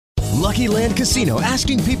Lucky Land Casino,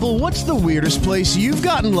 asking people, what's the weirdest place you've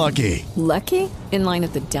gotten lucky? Lucky? In line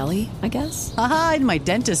at the deli, I guess? Aha, in my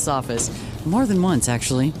dentist's office. More than once,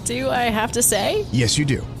 actually. Do I have to say? Yes, you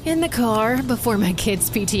do. In the car before my kids'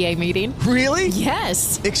 PTA meeting. Really?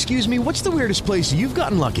 Yes. Excuse me, what's the weirdest place you've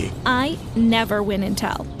gotten lucky? I never win and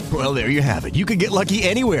tell. Well, there you have it. You can get lucky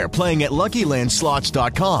anywhere, playing at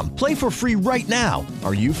LuckyLandSlots.com. Play for free right now.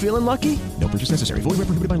 Are you feeling lucky? No purchase necessary. Void where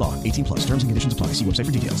prohibited by law. 18 plus. Terms and conditions apply. See website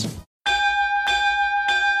for details.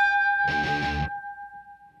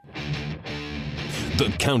 The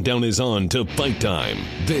countdown is on to fight time.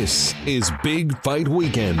 This is Big Fight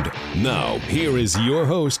Weekend. Now, here is your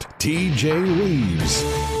host, TJ Reeves.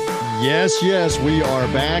 Yes, we are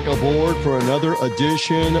back aboard for another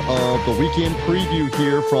edition of the weekend preview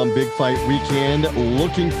here from Big Fight Weekend.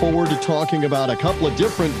 Looking forward to talking about a couple of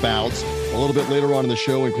different bouts a little bit later on in the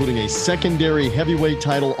show, including a secondary heavyweight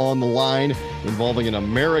title on the line involving an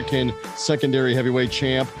American secondary heavyweight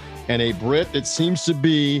champ and a Brit that seems to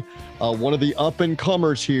be one of the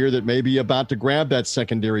up-and-comers here that may be about to grab that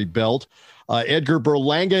secondary belt. Edgar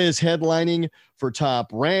Berlanga is headlining for Top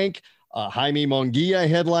Rank. Jaime Munguia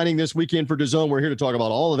headlining this weekend for DAZN. We're here to talk about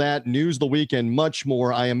all of that, news of the week, and much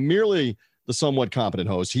more. I am merely the somewhat competent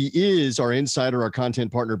host. He is our insider, our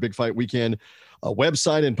content partner, Big Fight Weekend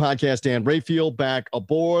website and podcast. Dan Rayfield back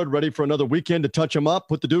aboard, ready for another weekend to touch him up,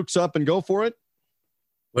 put the Dukes up, and go for it.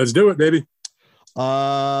 Let's do it, baby.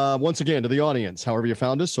 Once again, to the audience, however you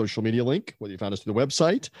found us, social media link, whether you found us through the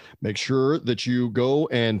website, make sure that you go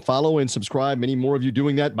and follow and subscribe. Many more of you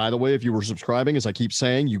doing that. By the way, if you were subscribing, as I keep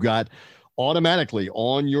saying, you got automatically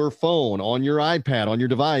on your phone, on your iPad, on your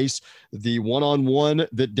device, the one-on-one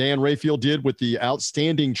that Dan Rayfield did with the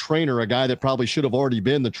outstanding trainer, a guy that probably should have already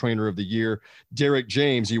been the trainer of the year, Derek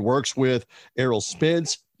James. He works with Errol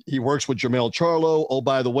Spence. He works with Jermell Charlo. Oh,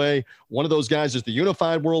 by the way, one of those guys is the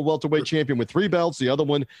unified world welterweight champion with 3 belts. The other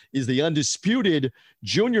one is the undisputed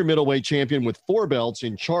junior middleweight champion with 4 belts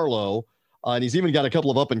in Charlo. And he's even got a couple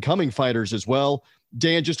of up-and-coming fighters as well.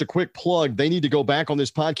 Dan, just a quick plug. They need to go back on this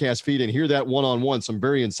podcast feed and hear that one-on-one. Some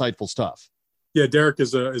very insightful stuff. Yeah, Derek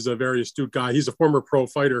is a very astute guy. He's a former pro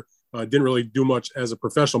fighter. Didn't really do much as a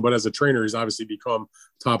professional, but as a trainer, he's obviously become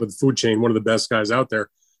top of the food chain, one of the best guys out there.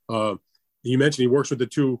 You mentioned he works with the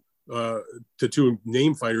two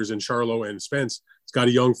name fighters in Charlo and Spence. He's got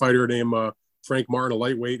a young fighter named Frank Martin, a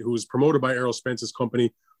lightweight, who was promoted by Errol Spence's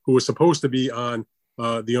company, who was supposed to be on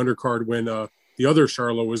the undercard when the other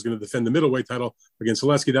Charlo was going to defend the middleweight title against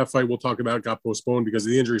Zaleski. That fight we'll talk about got postponed because of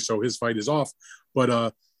the injury, so his fight is off.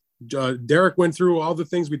 But Derek went through all the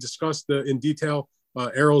things we discussed in detail.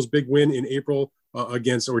 Errol's big win in April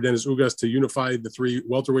against Ordenis Ugas to unify the 3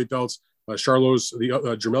 welterweight belts.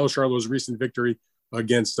 Jermell Charlo's recent victory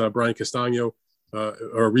against Brian Castano, a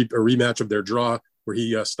rematch of their draw where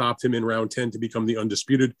he stopped him in round 10 to become the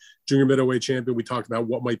undisputed junior middleweight champion. We talked about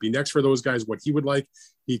what might be next for those guys, what he would like.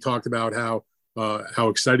 He talked about how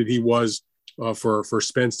excited he was for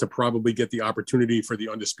Spence to probably get the opportunity for the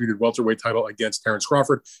undisputed welterweight title against Terrence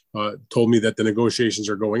Crawford. Told me that the negotiations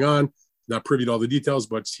are going on. Not privy to all the details,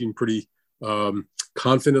 but seemed pretty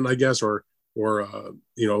confident, I guess, or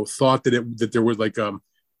thought that there was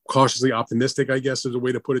cautiously optimistic, I guess is a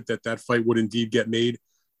way to put it, that fight would indeed get made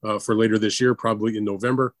for later this year, probably in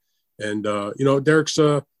November. And Derek's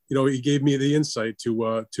he gave me the insight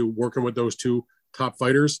to working with those 2 top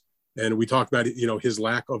fighters, and we talked about his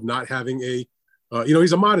lack of not having a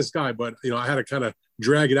he's a modest guy, but I had to kind of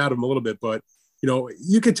drag it out of him a little bit, but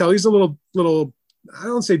you could tell he's a little I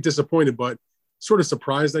don't say disappointed, but sort of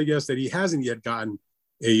surprised, I guess, that he hasn't yet gotten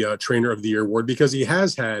a trainer of the year award, because he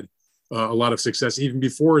has had a lot of success even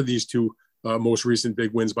before these 2 most recent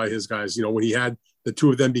big wins by his guys. When he had the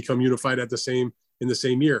 2 of them become unified in the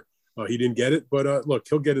same year, he didn't get it, but look,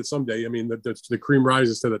 he'll get it someday. I mean, the cream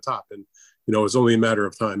rises to the top, and it's only a matter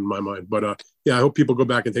of time in my mind. But I hope people go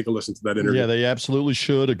back and take a listen to that interview. Yeah, they absolutely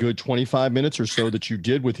should. A good 25 minutes or so that you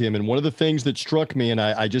did with him. And one of the things that struck me, and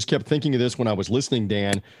I just kept thinking of this when I was listening,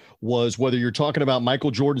 Dan, was whether you're talking about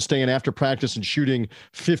Michael Jordan staying after practice and shooting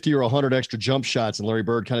 50 or 100 extra jump shots, and Larry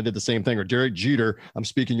Bird kind of did the same thing, or Derek Jeter, I'm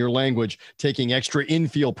speaking your language, taking extra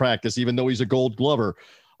infield practice, even though he's a Gold Glover.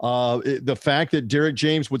 The fact that Derek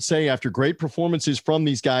James would say after great performances from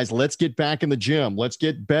these guys, let's get back in the gym, let's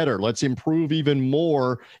get better, let's improve even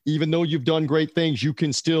more. Even though you've done great things, you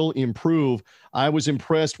can still improve. I was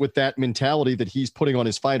impressed with that mentality that he's putting on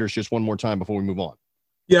his fighters. Just one more time before we move on.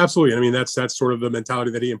 Yeah, absolutely. I mean, that's sort of the mentality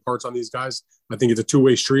that he imparts on these guys. I think it's a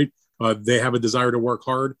 2-way street. They have a desire to work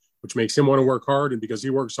hard, which makes him want to work hard. And because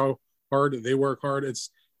he works so hard, they work hard.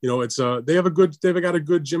 They've got a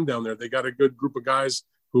good gym down there. They got a good group of guys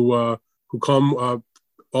who come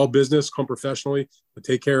all business, come professionally,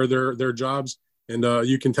 take care of their jobs. And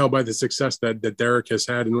you can tell by the success that Derek has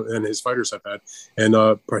had and his fighters have had,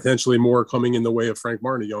 and potentially more coming in the way of Frank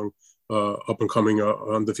Martin, a young up-and-coming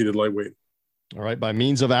undefeated lightweight. All right. By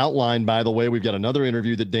means of outline, by the way, we've got another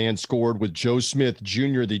interview that Dan scored with Joe Smith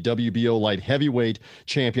Jr., the WBO light heavyweight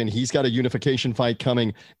champion. He's got a unification fight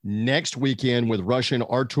coming next weekend with Russian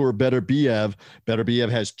Artur Beterbiev. Beterbiev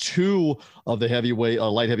has 2 of the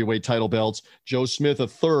light heavyweight title belts. Joe Smith, a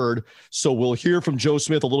 3rd. So we'll hear from Joe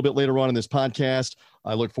Smith a little bit later on in this podcast.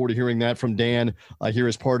 I look forward to hearing that from Dan here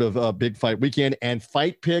as part of Big Fight Weekend, and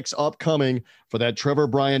fight picks upcoming for that Trevor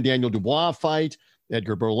Bryan, Daniel Dubois fight.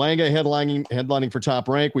 Edgar Berlanga headlining for Top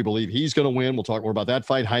Rank. We believe he's going to win. We'll talk more about that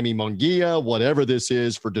fight. Jaime Munguia, whatever this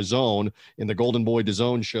is for DAZN in the Golden Boy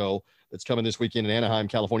DAZN show that's coming this weekend in Anaheim,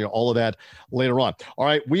 California. All of that later on. All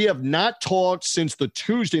right, we have not talked since the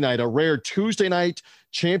Tuesday night, a rare Tuesday night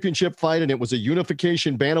championship fight, and it was a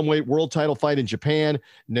unification bantamweight world title fight in Japan.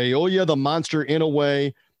 Naoya the Monster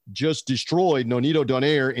Inoue just destroyed Nonito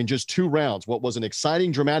Donaire in just 2 rounds. What was an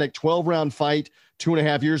exciting, dramatic 12-round fight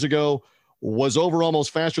 2.5 years ago was over almost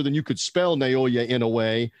faster than you could spell Naoya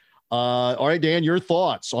Inoue. All right, Dan, your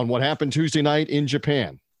thoughts on what happened Tuesday night in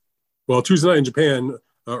Japan? Well, Tuesday night in Japan,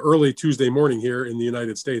 early Tuesday morning here in the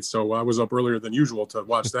United States. So I was up earlier than usual to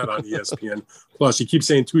watch that on ESPN. Plus, you keep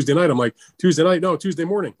saying Tuesday night. I'm like, Tuesday night? No, Tuesday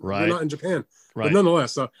morning. Right. We're not in Japan. Right. But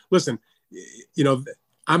nonetheless, listen,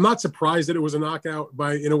 I'm not surprised that it was a knockout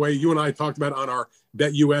by Inoue. You and I talked about it on our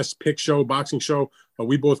Bet US pick show, boxing show.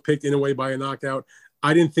 We both picked Inoue by a knockout.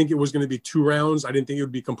 I didn't think it was going to be 2 rounds. I didn't think it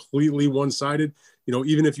would be completely one-sided.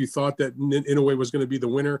 Even if you thought that Inoue was going to be the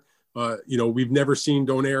winner, we've never seen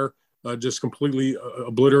Donaire just completely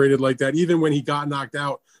obliterated like that. Even when he got knocked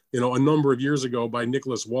out, a number of years ago by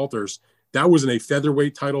Nicholas Walters, that was in a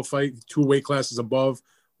featherweight title fight, 2 weight classes above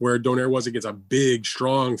where Donaire was against a big,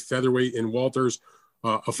 strong featherweight in Walters,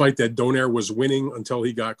 a fight that Donaire was winning until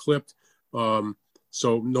he got clipped. So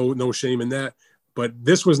no shame in that. But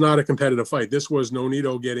this was not a competitive fight. This was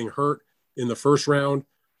Nonito getting hurt in the first round,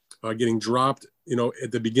 getting dropped,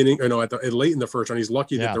 at the beginning, late in the first round. He's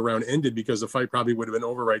lucky that the round ended because the fight probably would have been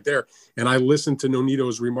over right there. And I listened to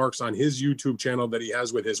Nonito's remarks on his YouTube channel that he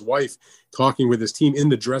has with his wife, talking with his team in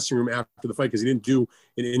the dressing room after the fight, because he didn't do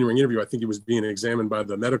an in-ring interview. I think he was being examined by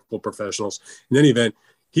the medical professionals. In any event,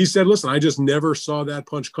 he said, listen, I just never saw that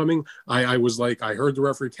punch coming. I was like, I heard the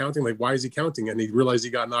referee counting, like, why is he counting? And he realized he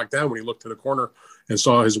got knocked down when he looked to the corner and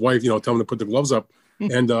saw his wife, tell him to put the gloves up.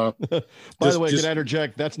 And by the way, can I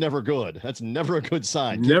interject? That's never good. That's never a good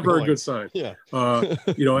sign. Never a good sign. Yeah.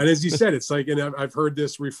 And as you said, it's like, and I've heard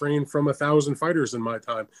this refrain from 1,000 fighters in my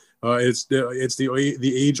time. It's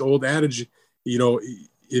the age old adage,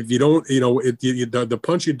 if you don't, the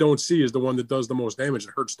punch you don't see is the one that does the most damage.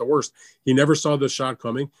 It hurts the worst. He never saw the shot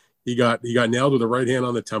coming. He got nailed with a right hand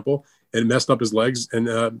on the temple and messed up his legs. And,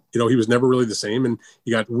 he was never really the same. And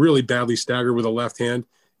he got really badly staggered with a left hand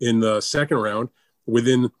in the second round.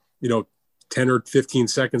 Within, 10 or 15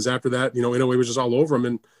 seconds after that, Inoue was just all over him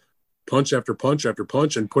and punch after punch after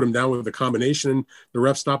punch and put him down with a combination. And the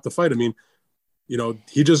ref stopped the fight. I mean,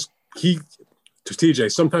 TJ,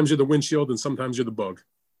 sometimes you're the windshield and sometimes you're the bug.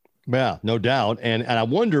 Yeah, no doubt. And I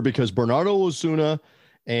wonder, because Bernardo Osuna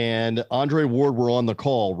and Andre Ward were on the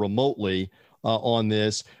call remotely on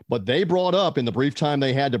this, but they brought up in the brief time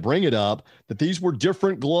they had to bring it up that these were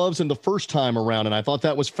different gloves in the first time around. And I thought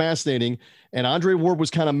that was fascinating. And Andre Ward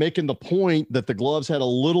was kind of making the point that the gloves had a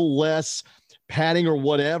little less padding or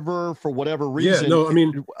whatever, for whatever reason. Yeah, no, I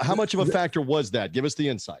mean, how much of a factor was that? Give us the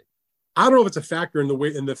insight. I don't know if it's a factor in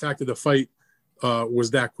the fact that the fight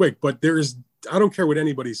was that quick, but I don't care what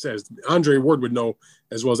anybody says. Andre Ward would know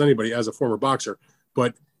as well as anybody as a former boxer,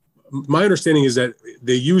 but my understanding is that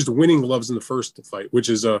they used winning gloves in the first fight, which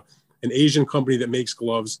is an Asian company that makes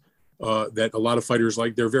gloves that a lot of fighters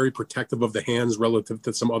like. They're very protective of the hands relative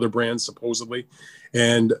to some other brands, supposedly.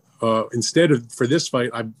 And instead of, for this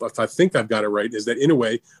fight, if I think I've got it right, is that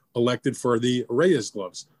Inoue elected for the Reyes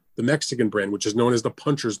gloves, the Mexican brand, which is known as the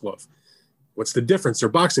puncher's glove. What's the difference? They're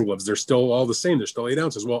boxing gloves. They're still all the same. They're still 8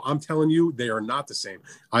 ounces. Well, I'm telling you, they are not the same.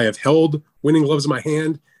 I have held winning gloves in my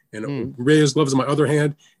hand and Reyes gloves in my other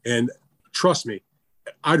hand. And trust me,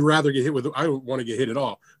 I'd rather get hit with, I don't want to get hit at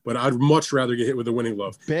all, but I'd much rather get hit with a winning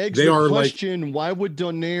glove. Begs the question, why would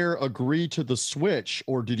Donaire agree to the switch?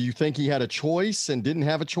 Or did you think he had a choice and didn't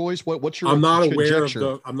have a choice? What's your I'm not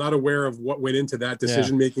conjecture? aware of what went into that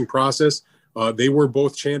decision-making process. They were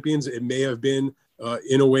both champions. It may have been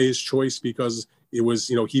Inoue's choice because it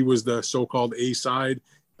was, he was the so-called A side.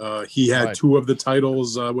 He had 2 of the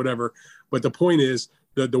titles, whatever. But the point is,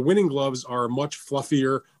 the winning gloves are much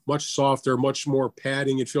fluffier, much softer, much more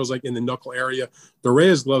padding. It feels like in the knuckle area. The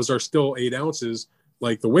Reyes gloves are still 8 ounces,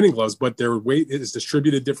 like the winning gloves, but their weight is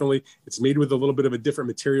distributed differently. It's made with a little bit of a different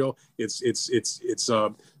material.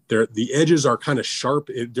 The edges are kind of sharp.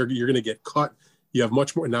 You're going to get cut. You have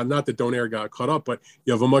much more, not that Donaire got cut up, but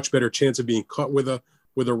you have a much better chance of being cut with a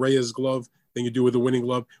Reyes glove than you do with a winning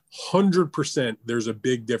glove. 100%. There's a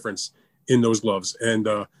big difference in those gloves, and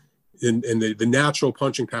the natural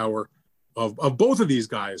punching power of both of these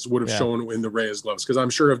guys would have shown in the Reyes gloves. Because I'm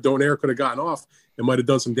sure if Donaire could have gotten off, it might have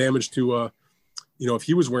done some damage to, if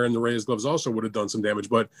he was wearing the Reyes gloves, also would have done some damage.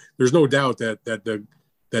 But there's no doubt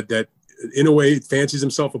that in a way fancies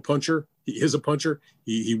himself a puncher. He is a puncher.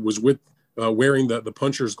 He was wearing the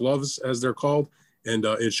puncher's gloves, as they're called, and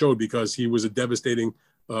it showed because he was a devastating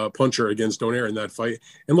puncher against Donaire in that fight.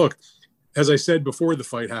 And look, as I said before the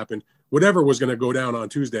fight happened, whatever was going to go down on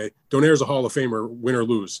Tuesday, Donaire's a Hall of Famer, win or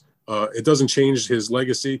lose. It doesn't change his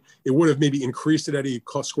legacy. It would have maybe increased it had he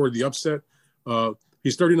scored the upset.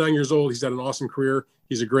 He's 39 years old. He's had an awesome career.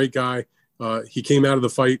 He's a great guy. He came out of the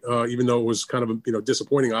fight, even though it was kind of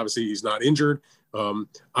disappointing. Obviously, he's not injured.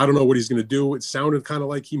 I don't know what he's going to do. It sounded kind of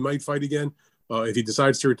like he might fight again. If he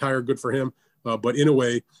decides to retire, good for him. But in a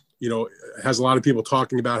way, has a lot of people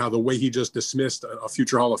talking about how the way he just dismissed a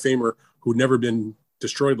future Hall of Famer who'd never been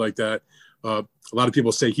destroyed like that. A lot of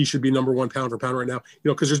people say he should be number 1 pound for pound right now,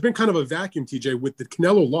 because there's been kind of a vacuum, TJ, with the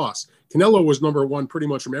Canelo loss. Canelo was number 1 pretty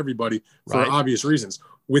much from everybody for obvious reasons.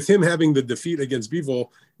 With him having the defeat against Bivol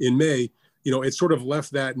in May, it sort of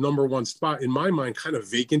left that number 1 spot in my mind kind of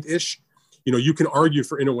vacant-ish. You can argue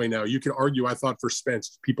for Inoue now. You can argue, I thought, for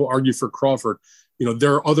Spence. People argue for Crawford.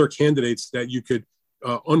 There are other candidates that you could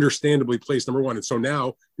understandably place number 1. And so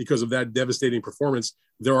now, because of that devastating performance,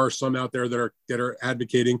 there are some out there that are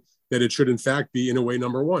advocating that it should in fact be Inoue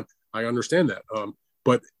number 1. I understand that.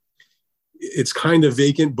 But it's kind of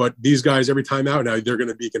vacant, but these guys every time out now, they're going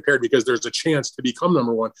to be compared because there's a chance to become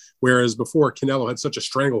number 1. Whereas before, Canelo had such a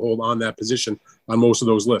stranglehold on that position on most of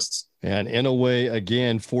those lists. And Inoue,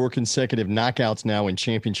 again, 4 consecutive knockouts now in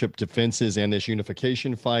championship defenses and this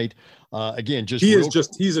unification fight. Again,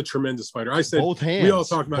 he's a tremendous fighter. I said, both hands. We all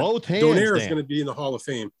talked about both hands. Donaire is going to be in the Hall of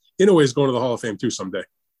Fame. Inoue is going to the Hall of Fame too someday.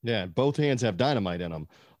 Yeah, both hands have dynamite in them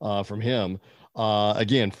from him.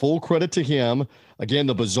 Again, full credit to him. Again,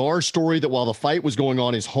 the bizarre story that while the fight was going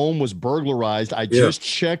on, his home was burglarized. I just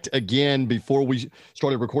checked again before we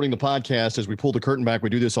started recording the podcast. As we pull the curtain back, we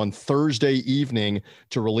do this on Thursday evening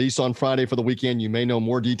to release on Friday for the weekend. You may know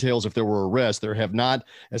more details if there were arrests. There have not,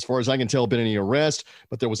 as far as I can tell, been any arrests,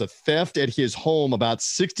 but there was a theft at his home about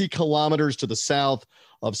 60 kilometers to the south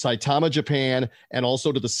of Saitama, Japan, and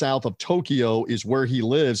also to the south of Tokyo is where he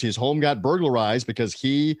lives. His home got burglarized because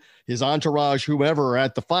his entourage, whoever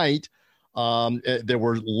at the fight, there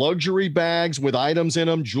were luxury bags with items in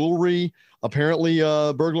them, jewelry, apparently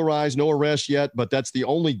burglarized, no arrest yet, but that's the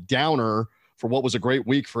only downer for what was a great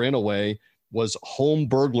week for Inoue was home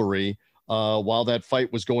burglary while that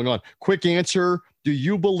fight was going on. Quick answer. Do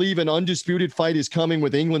you believe an undisputed fight is coming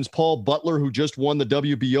with England's Paul Butler, who just won the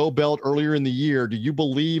WBO belt earlier in the year? Do you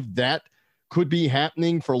believe that could be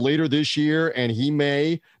happening for later this year, and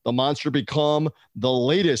the monster, become the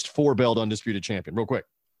latest 4-belt undisputed champion? Real quick.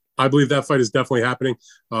 I believe that fight is definitely happening.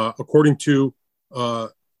 According to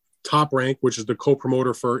Top Rank, which is the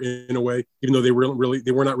co-promoter for Inoue, even though they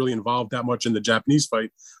were not really involved that much in the Japanese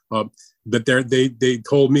fight, that they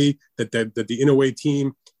told me that the Inoue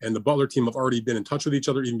team and the Butler team have already been in touch with each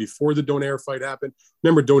other even before the Donaire fight happened.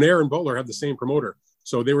 Remember, Donaire and Butler have the same promoter,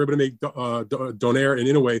 so they were able to make Donaire and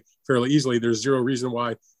Inoue fairly easily. There's zero reason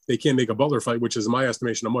why they can't make a Butler fight, which is, in my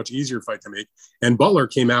estimation, a much easier fight to make. And Butler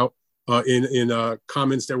came out in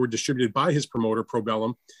comments that were distributed by his promoter,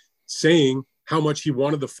 Probellum, saying how much he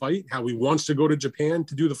wanted the fight, how he wants to go to Japan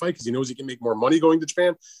to do the fight because he knows he can make more money going to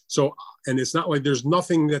Japan. So, and it's not like there's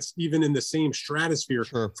nothing that's even in the same stratosphere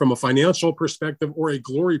from a financial perspective or a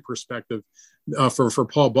glory perspective for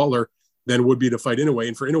Paul Butler than would be to fight Inoue.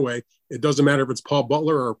 And for Inoue, it doesn't matter if it's Paul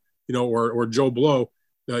Butler or Joe Blow.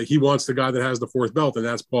 He wants the guy that has the 4th belt, and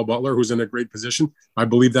that's Paul Butler, who's in a great position. I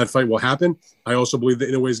believe that fight will happen. I also believe that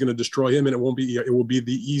Inoue is going to destroy him, and it will be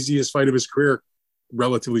the easiest fight of his career,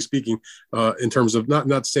 relatively speaking, in terms of not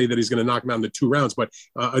to say that he's going to knock him out in the 2 rounds, but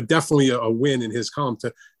definitely a win in his column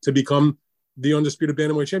to become the undisputed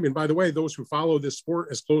bantamweight champion. By the way, those who follow this sport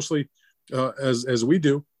as closely as we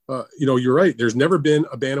do, you're right. There's never been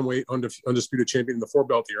a bantamweight undisputed champion in the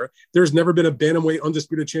 4-belt era. There's never been a bantamweight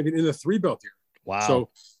undisputed champion in the 3-belt era. Wow. So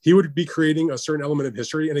he would be creating a certain element of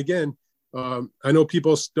history. And again, I know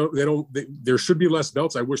people there should be less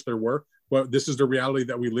belts. I wish there were, but this is the reality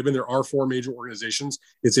that we live in. There are 4 major organizations.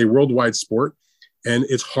 It's a worldwide sport. And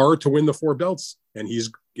it's hard to win the 4 belts. And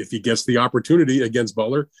if he gets the opportunity against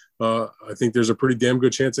Butler, I think there's a pretty damn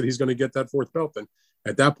good chance that he's going to get that 4th belt. And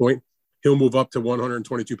at that point, he'll move up to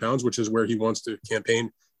 122 pounds, which is where he wants to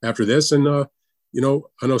campaign after this. And, I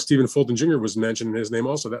know Stephen Fulton Jr. was mentioning his name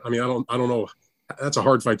also. I don't know. That's a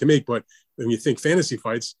hard fight to make, but when you think fantasy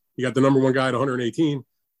fights, you got the number 1 guy at 118.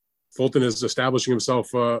 Fulton is establishing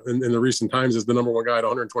himself in the recent times as the number 1 guy at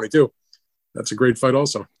 122. That's a great fight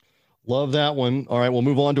also. Love that one. All right, we'll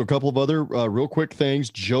move on to a couple of other real quick things.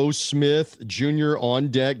 Joe Smith Jr. on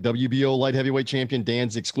deck, WBO light heavyweight champion.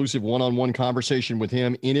 Dan's exclusive one-on-one conversation with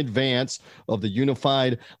him in advance of the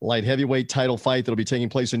unified light heavyweight title fight that'll be taking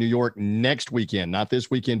place in New York next weekend. Not this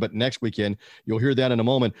weekend, but next weekend. You'll hear that in a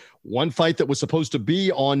moment. One fight that was supposed to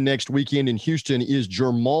be on next weekend in Houston is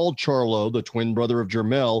Jermall Charlo, the twin brother of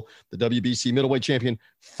Jermell, the WBC middleweight champion.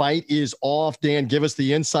 Fight is off. Dan, give us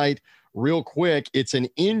the insight real quick. It's an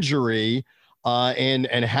injury,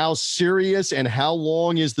 and how serious and how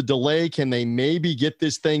long is the delay? Can they maybe get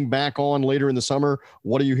this thing back on later in the summer?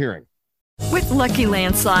 What are you hearing? With Lucky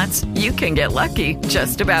Land Slots, you can get lucky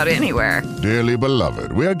just about anywhere. Dearly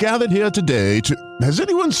beloved, we are gathered here today to... Has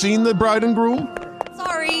anyone seen the bride and groom?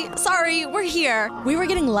 Sorry, we're here. We were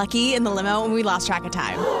getting lucky in the limo and we lost track of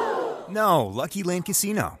time. No, Lucky Land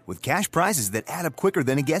Casino, with cash prizes that add up quicker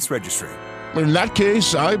than a guest registry. In that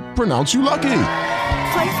case, I pronounce you lucky.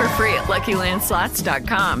 Play for free at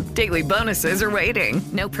LuckyLandSlots.com. Daily bonuses are waiting.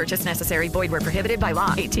 No purchase necessary. Void where prohibited by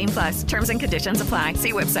law. 18+. Terms and conditions apply.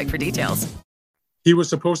 See website for details. He was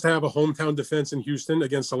supposed to have a hometown defense in Houston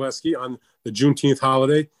against Zaleski on the Juneteenth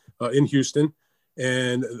holiday in Houston.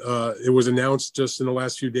 And it was announced just in the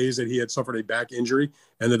last few days that he had suffered a back injury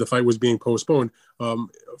and that the fight was being postponed.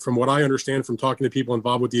 From what I understand from talking to people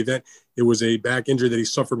involved with the event, it was a back injury that he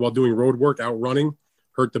suffered while doing road work, out running,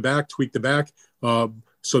 hurt the back, tweaked the back.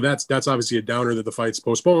 So that's obviously a downer that the fight's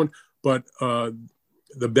postponed. But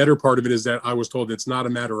the better part of it is that I was told it's not a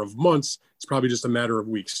matter of months. It's probably just a matter of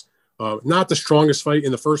weeks. Not the strongest fight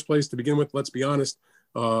in the first place to begin with. Let's be honest.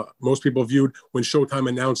 Most people viewed when Showtime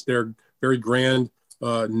announced their very grand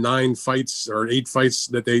 9 fights or 8 fights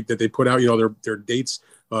that they put out, their dates.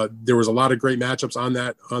 There was a lot of great matchups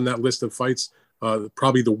on that list of fights.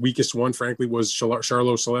 Probably the weakest one, frankly, was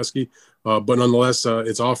Charlo Zaleski. But nonetheless,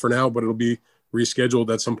 it's off for now, but it'll be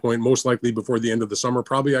rescheduled at some point, most likely before the end of the summer,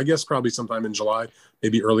 probably sometime in July,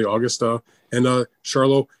 maybe early August. And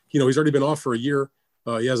Charlo, he's already been off for a year.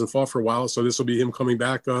 He hasn't fought for a while, so this will be him coming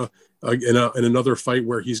back in another fight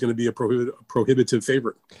where he's going to be a prohibitive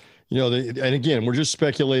favorite. And again, we're just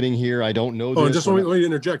speculating here. I don't know. Just let me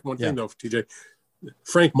interject one thing though, TJ.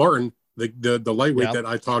 Frank Martin, the lightweight that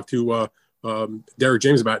I talked to Derek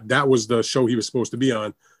James about, that was the show he was supposed to be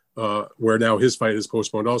on, where now his fight is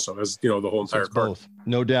postponed also, as the whole entire card. Both,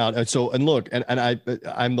 no doubt. And look,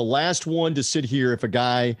 I'm the last one to sit here if a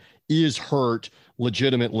guy is hurt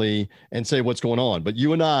legitimately and say what's going on. But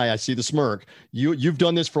you and I see the smirk. You've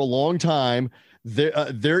done this for a long time.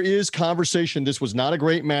 There is conversation. This was not a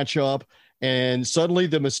great matchup. And suddenly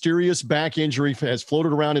the mysterious back injury has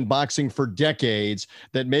floated around in boxing for decades,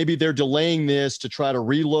 that maybe they're delaying this to try to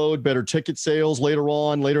reload better ticket sales later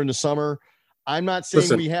in the summer. I'm not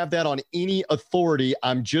saying we have that on any authority.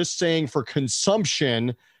 I'm just saying for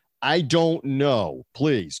consumption, I don't know.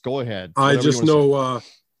 Please go ahead. I just know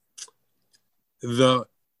the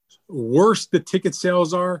worse the ticket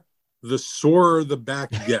sales are, the sorer the back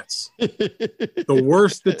gets. The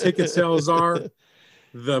worse the ticket sales are,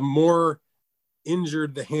 the more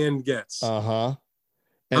injured the hand gets. I'm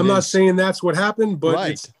not saying that's what happened, but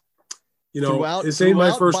it's, this ain't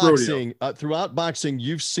my first rodeo. Throughout boxing,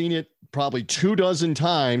 you've seen it probably 24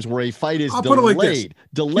 times where a fight is delayed,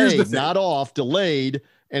 not off, delayed,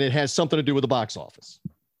 and it has something to do with the box office.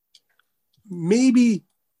 Maybe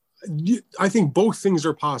I think both things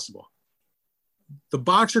are possible. The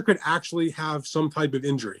boxer could actually have some type of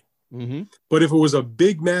injury. Mm-hmm. But if it was a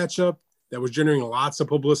big matchup that was generating lots of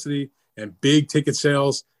publicity and big ticket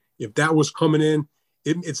sales, if that was coming in,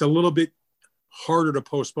 it's a little bit harder to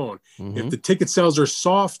postpone. Mm-hmm. If the ticket sales are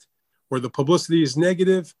soft or the publicity is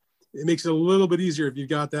negative, it makes it a little bit easier if you've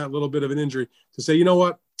got that little bit of an injury to say, you know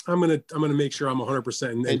what, I'm gonna make sure I'm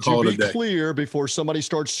 100% and call it a day. To be clear, before somebody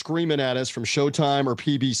starts screaming at us from Showtime or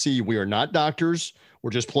PBC, we are not doctors. We're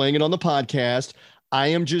just playing it on the podcast. I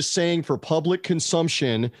am just saying for public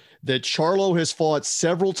consumption that Charlo has fought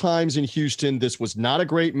several times in Houston. This was not a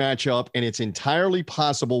great matchup, and it's entirely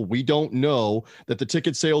possible, we don't know, that the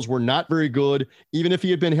ticket sales were not very good, even if he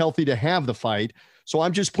had been healthy to have the fight. So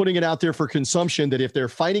I'm just putting it out there for consumption that if they're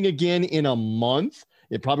fighting again in a month,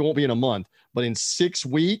 it probably won't be in a month, but in 6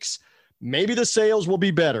 weeks, Maybe the sales will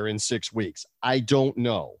be better in 6 weeks. I don't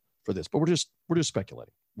know for this, but we're just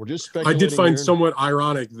speculating. We're just speculating. I did find here. somewhat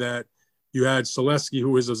ironic that you had Selesky,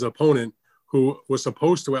 who was his opponent, who was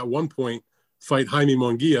supposed to at one point fight Jaime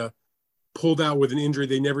Munguia, pulled out with an injury.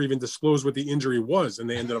 They never even disclosed what the injury was, and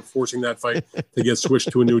they ended up forcing that fight to get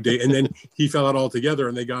switched to a new date. And then he fell out altogether,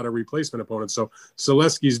 and they got a replacement opponent. So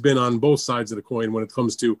Selesky's been on both sides of the coin when it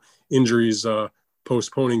comes to injuries,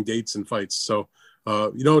 postponing dates and fights. So,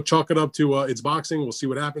 chalk it up to it's boxing. We'll see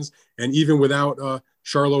what happens. And even without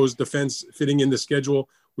Charlo's defense fitting in the schedule,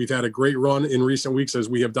 we've had a great run in recent weeks, as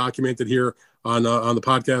we have documented here on the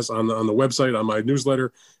podcast, on the website, on my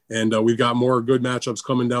newsletter. And we've got more good matchups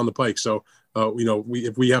coming down the pike. So,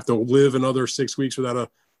 if we have to live another 6 weeks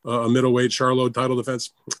without a middleweight Charlo title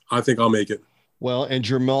defense, I think I'll make it. Well, and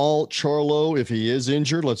Jermall Charlo, if he is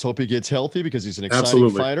injured, let's hope he gets healthy, because he's an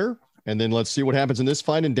exciting fighter. And then let's see what happens in this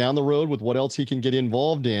fight and down the road with what else he can get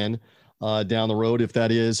involved in down the road, if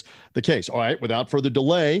that is the case. All right, without further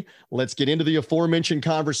delay, let's get into the aforementioned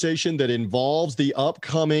conversation that involves the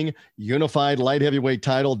upcoming unified light heavyweight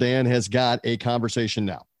title. Dan has got a conversation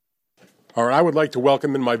now. All right, I would like to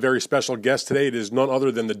welcome in my very special guest today. It is none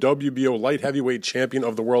other than the WBO light heavyweight champion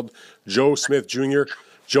of the world, Joe Smith Jr.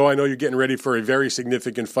 Joe, I know you're getting ready for a very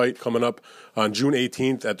significant fight coming up on June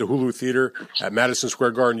 18th at the Hulu Theater at Madison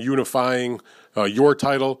Square Garden, unifying your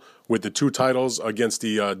title with the two titles against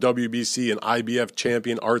the WBC and IBF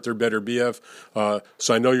champion Arthur Beterbiev.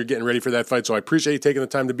 So I know you're getting ready for that fight, so I appreciate you taking the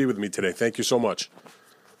time to be with me today. Thank you so much.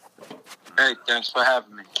 Hey, thanks for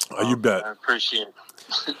having me. You bet. I appreciate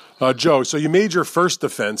it. Joe, so you made your first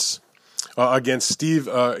defense against Steve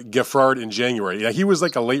Geffrard in January. Yeah, he was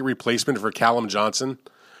like a late replacement for Callum Johnson,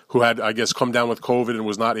 who had, I guess, come down with COVID and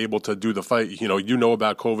was not able to do the fight. You know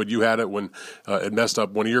about COVID. You had it when it messed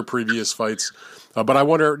up one of your previous fights. But I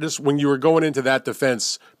wonder, just when you were going into that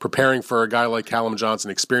defense, preparing for a guy like Callum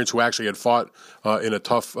Johnson, experience, who actually had fought in a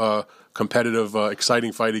tough, competitive,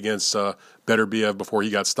 exciting fight against Beterbiev before he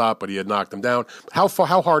got stopped, but he had knocked him down. How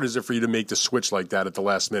hard is it for you to make the switch like that at the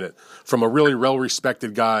last minute from a really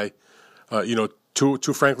well-respected guy,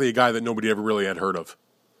 to frankly a guy that nobody ever really had heard of?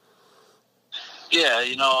 Yeah,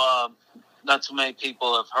 not too many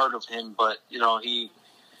people have heard of him, but he's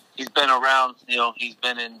been around. He's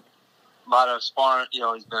been in a lot of sparring.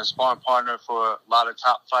 He's been a sparring partner for a lot of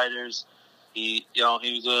top fighters. He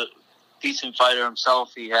was a decent fighter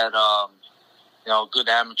himself. He had good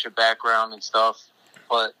amateur background and stuff,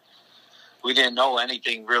 but we didn't know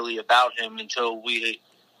anything really about him until we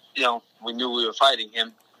knew we were fighting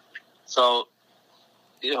him. So,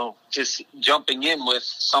 just jumping in with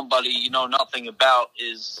somebody you know nothing about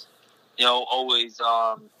is, always,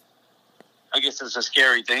 I guess it's a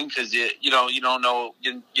scary thing, because you don't know,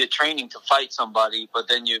 you're training to fight somebody, but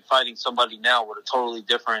then you're fighting somebody now with a totally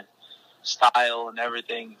different style and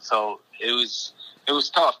everything. So it was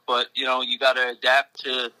tough, but you got to adapt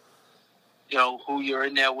to who you're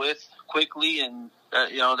in there with quickly, and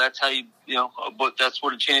that's how but that's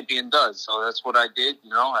what a champion does. So that's what I did.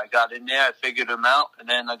 I got in there, I figured him out, and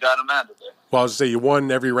then I got him out of there. Well, I was going to say, you won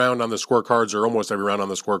every round on the scorecards, or almost every round on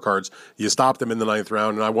the scorecards. You stopped him in the 9th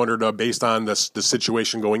round, and I wondered, based on the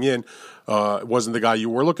situation going in, it wasn't the guy you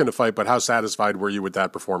were looking to fight, but how satisfied were you with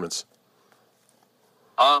that performance?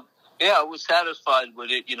 Yeah, I was satisfied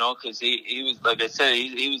with it, because he was, like I said,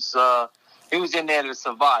 he was in there to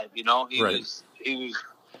survive, He was.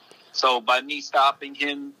 So by me stopping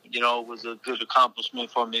him, it was a good accomplishment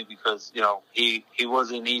for me, because he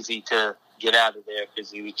wasn't easy to get out of there, because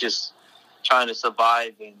he was just trying to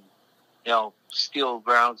survive and steal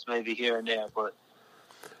grounds maybe here and there. But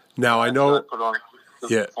now I know, I put on a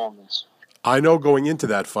good performance. I know going into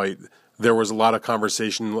that fight, there was a lot of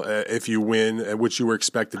conversation if you win, which you were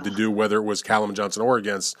expected to do, whether it was Callum Johnson or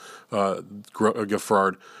against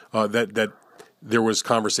Geffrard, that there was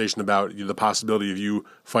conversation about the possibility of you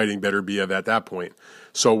fighting Beterbiev at that point.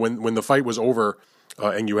 So when the fight was over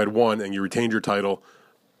and you had won and you retained your title,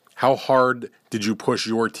 how hard did you push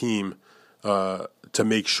your team to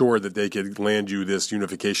make sure that they could land you this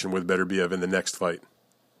unification with Beterbiev in the next fight?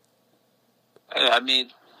 I mean,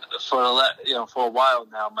 for a while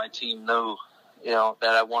now, my team knew, that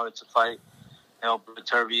I wanted to fight,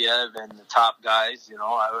 Beterbiev and the top guys.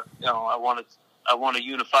 I want to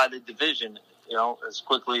unify the division, as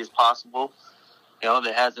quickly as possible.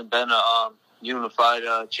 There hasn't been a unified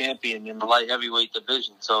champion in the light heavyweight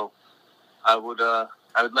division, so I would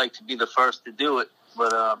like to be the first to do it.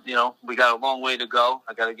 But we got a long way to go.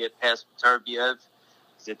 I got to get past Beterbiev.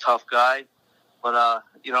 He's a tough guy, but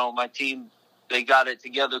my team, they got it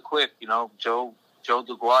together quick. Joe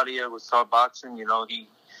DeGuardia with Star Boxing.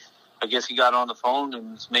 I guess he got on the phone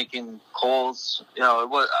and was making calls. You know,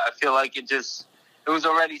 I feel like it was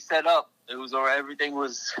already set up. Everything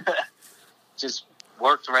was just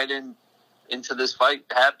worked right into this fight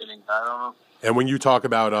happening. I don't know. And when you talk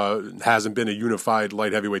about hasn't been a unified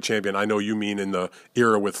light heavyweight champion, I know you mean in the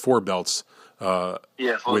era with 4 belts. 4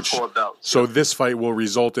 belts. So this fight will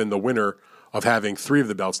result in the winner of having 3 of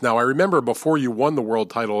the belts. Now, I remember before you won the world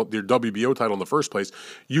title, your WBO title in the first place,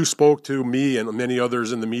 you spoke to me and many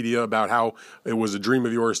others in the media about how it was a dream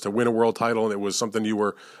of yours to win a world title, and it was something you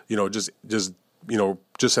were,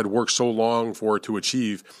 just had worked so long for to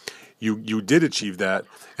achieve. You did achieve that,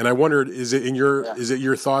 and I wondered, is it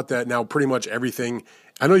your thought that now pretty much everything?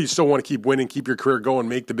 I know you still want to keep winning, keep your career going,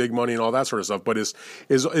 make the big money and all that sort of stuff, but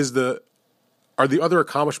are the other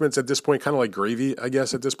accomplishments at this point kind of like gravy, I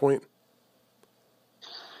guess, at this point?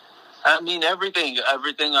 I mean, everything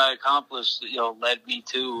I accomplished, led me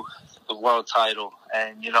to the world title,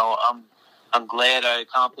 and I'm glad I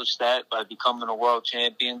accomplished that by becoming a world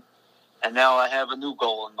champion, and now I have a new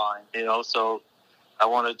goal in mind, so I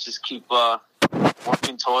want to just keep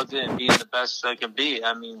working towards it and being the best I can be.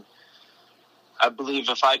 I mean, I believe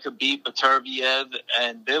if I could beat Beterbiev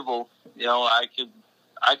and Bivol, I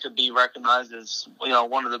could be recognized as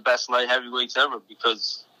one of the best light heavyweights ever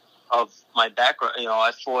because of my background.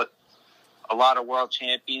 I fought a lot of world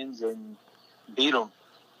champions and beat them.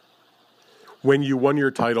 When you won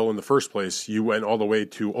your title in the first place, you went all the way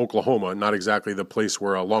to Oklahoma, not exactly the place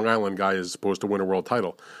where a Long Island guy is supposed to win a world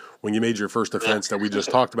title. When you made your first defense that we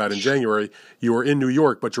just talked about in January, you were in New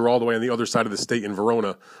York, but you're all the way on the other side of the state in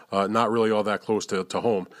Verona, not really all that close to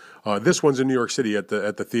home. This one's in New York City at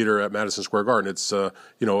the theater at Madison Square Garden. It's a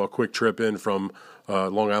quick trip in from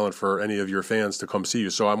Long Island for any of your fans to come see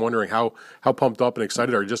you. So I'm wondering how pumped up and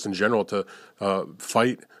excited are you just in general to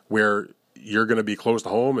fight where you're going to be close to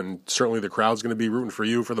home, and certainly the crowd's going to be rooting for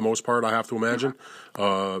you for the most part, I have to imagine.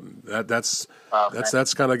 That's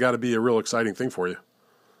kind of got to be a real exciting thing for you.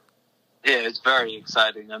 Yeah, it's very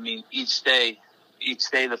exciting. I mean, each day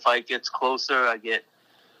the fight gets closer. I get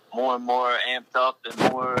more and more amped up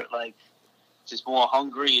and more just more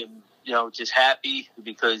hungry and, just happy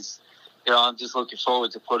because, I'm just looking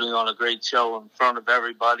forward to putting on a great show in front of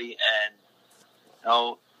everybody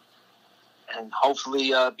and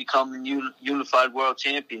hopefully becoming unified world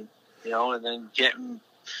champion, and then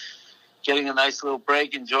getting a nice little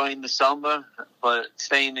break, enjoying the summer, but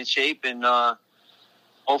staying in shape and,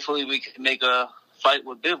 hopefully we can make a fight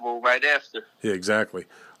with Bivol right after. Yeah, exactly.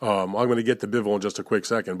 I'm going to get to Bivol in just a quick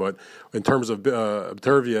second, but in terms of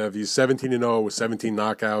Beterbiev, he's 17-0 with 17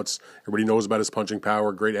 knockouts. Everybody knows about his punching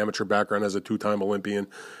power, great amateur background as a 2-time Olympian.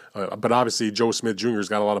 But obviously Joe Smith Jr.'s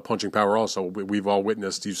got a lot of punching power also. We've all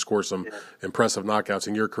witnessed you score some impressive knockouts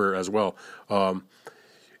in your career as well.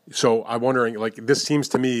 So I'm wondering, this seems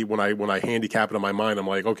to me when I handicap it in my mind, I'm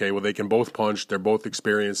like, okay, well, they can both punch. They're both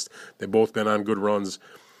experienced. They've both been on good runs.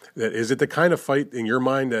 Is it the kind of fight in your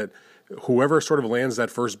mind that whoever sort of lands that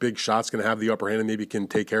first big shot's going to have the upper hand and maybe can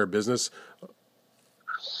take care of business?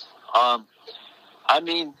 I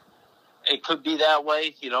mean, it could be that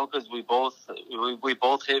way, because we both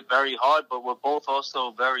hit very hard, but we're both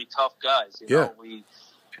also very tough guys.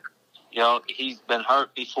 He's been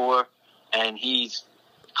hurt before, and he's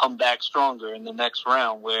come back stronger in the next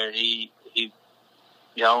round where he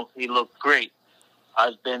looked great.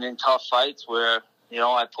 I've been in tough fights where,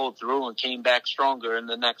 I pulled through and came back stronger in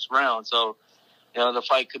the next round. So, the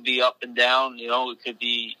fight could be up and down. It could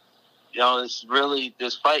be,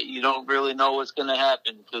 this fight, you don't really know what's going to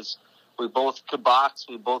happen because we both could box.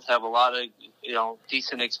 We both have a lot of,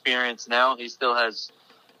 decent experience now. He still has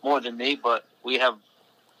more than me, but we have,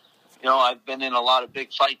 I've been in a lot of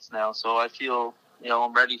big fights now. So I feel,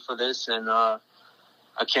 I'm ready for this, and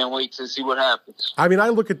I can't wait to see what happens. I mean, I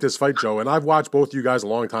look at this fight, Joe, and I've watched both you guys a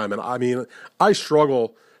long time, and I mean, I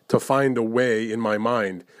struggle to find a way in my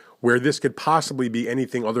mind where this could possibly be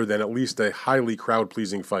anything other than at least a highly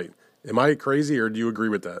crowd-pleasing fight. Am I crazy, or do you agree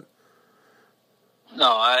with that?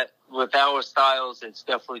 No, with our styles, it's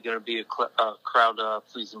definitely going to be a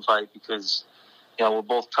crowd-pleasing fight because, we're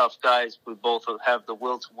both tough guys. We both have the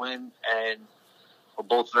will to win, and we're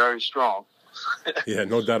both very strong. Yeah,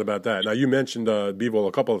 no doubt about that. Now, you mentioned Bivol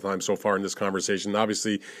a couple of times so far in this conversation.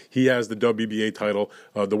 Obviously, he has the WBA title.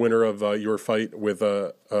 The winner of your fight with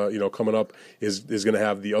coming up is going to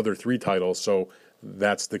have the other 3 titles. So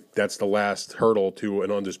that's the last hurdle to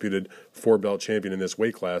an undisputed 4-belt champion in this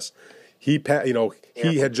weight class. He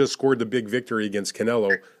had just scored the big victory against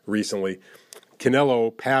Canelo recently.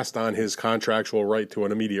 Canelo passed on his contractual right to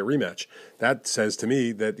an immediate rematch. That says to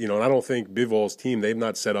me that, and I don't think Bivol's team, they've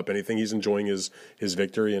not set up anything. He's enjoying his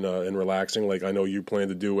victory and relaxing, like I know you plan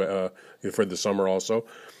to do for the summer also.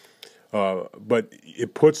 But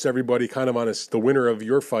it puts everybody kind of on the winner of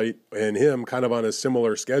your fight and him kind of on a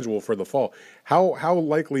similar schedule for the fall. How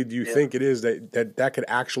likely do you think it is that could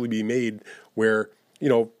actually be made where,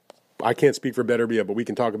 I can't speak for Beterbiev, but we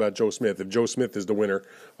can talk about Joe Smith. If Joe Smith is the winner,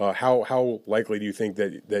 how likely do you think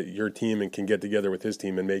that your team can get together with his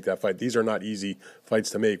team and make that fight? These are not easy fights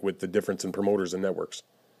to make with the difference in promoters and networks.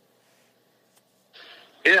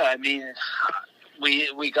 Yeah, I mean,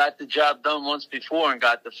 we got the job done once before and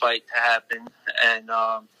got the fight to happen. And,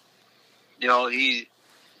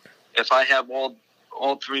 if I have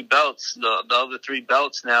all three belts, the other three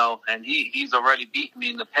belts now, and he's already beaten me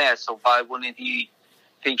in the past, so why wouldn't he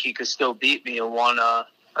think he could still beat me and want a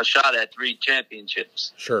shot at 3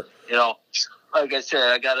 championships? Sure. Like I said,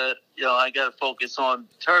 I gotta focus on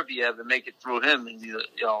Beterbiev and make it through him. And,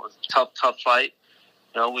 it's a tough fight.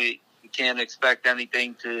 We can't expect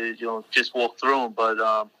anything to, just walk through him, but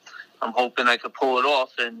I'm hoping I could pull it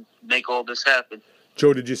off and make all this happen.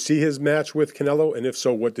 Joe, did you see his match with Canelo? And if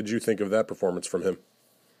so, what did you think of that performance from him?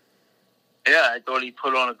 Yeah, I thought he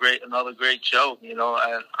put on another great show.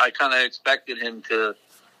 I kind of expected him to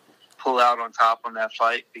pull out on top on that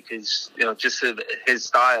fight because, just his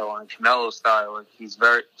style and Canelo's style.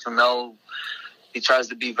 Canelo, he tries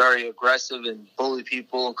to be very aggressive and bully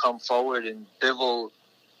people and come forward, and Bivol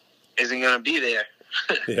isn't going to be there.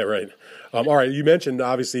 Yeah, right. All right, you mentioned,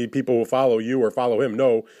 obviously, people who follow you or follow him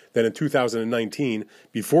know that in 2019,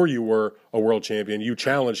 before you were a world champion, you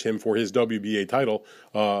challenged him for his WBA title,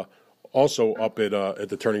 also up at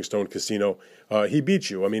the Turning Stone Casino. He beat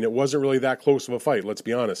you. I mean, it wasn't really that close of a fight, let's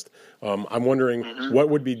be honest. I'm wondering what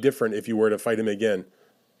would be different if you were to fight him again.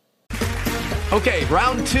 Okay,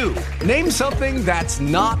 round 2. Name something that's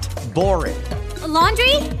not boring. A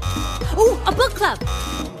laundry? Ooh, a book club.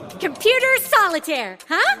 Computer solitaire,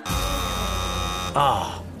 huh?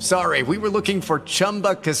 Ah, sorry, we were looking for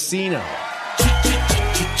Chumba Casino.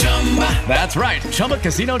 That's right,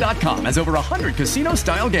 ChumbaCasino.com has over 100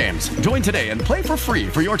 casino-style games. Join today and play for free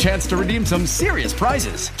for your chance to redeem some serious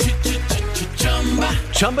prizes.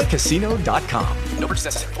 ChumbaCasino.com. No purchase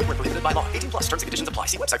necessary. Void where prohibited by law. 18+. Terms and conditions apply.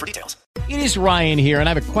 See website for details. It is Ryan here, and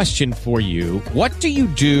I have a question for you. What do you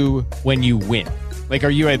do when you win? Like, are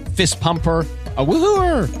you a fist pumper, a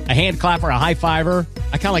woohooer, a hand clapper, a high fiver?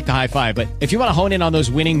 I kind of like the high five, but if you want to hone in on those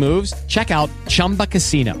winning moves, check out Chumba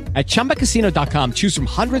Casino. At ChumbaCasino.com, choose from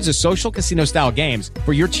hundreds of social casino-style games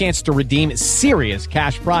for your chance to redeem serious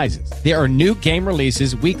cash prizes. There are new game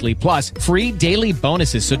releases weekly, plus free daily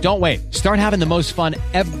bonuses. So don't wait. Start having the most fun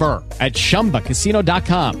ever at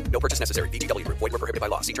ChumbaCasino.com. No purchase necessary. VGW. Void where prohibited by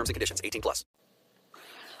law. See terms and conditions. 18+.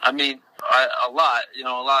 I mean, a lot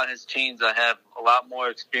has changed. I have a lot more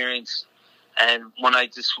experience. And when I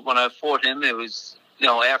fought him, it was,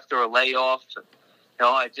 after a layoff.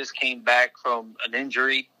 I just came back from an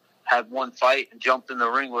injury, had one fight, and jumped in the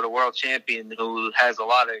ring with a world champion who has a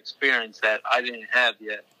lot of experience that I didn't have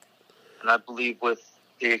yet. And I believe with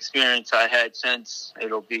the experience I had since,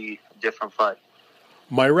 it'll be a different fight.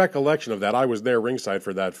 My recollection of that, I was there ringside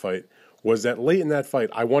for that fight, was that late in that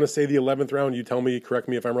fight, I want to say the 11th round, you tell me, correct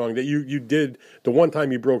me if I'm wrong, that you did, the one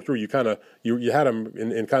time you broke through, you had him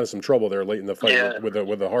in kind of some trouble there late in the fight with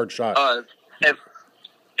a hard shot.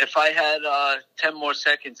 If I had 10 more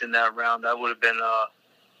seconds in that round, I would have been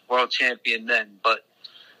world champion then. But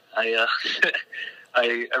I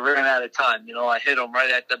ran out of time. I hit him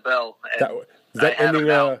right at the bell. And that ending,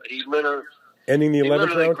 he literally ending the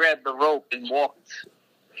 11th round? Grabbed the rope and walked.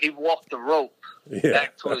 He walked the rope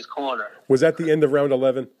back to his corner. Was that the end of round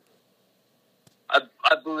 11? I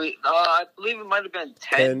believe it might have been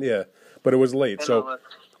 10. 10, yeah, but it was late. So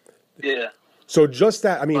yeah. So just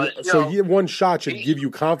that, I mean, But, one shot should give you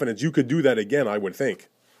confidence. You could do that again, I would think.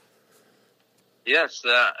 Yes,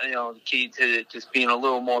 the key to just being a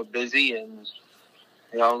little more busy and,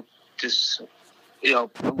 just,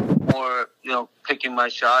 more, picking my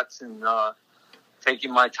shots and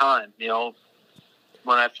taking my time.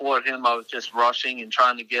 When I fought him, I was just rushing and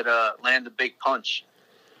trying to land a big punch.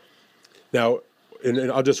 Now, and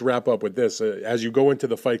I'll just wrap up with this. As you go into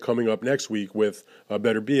the fight coming up next week with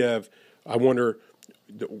Beterbiev, I wonder,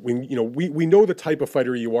 we know the type of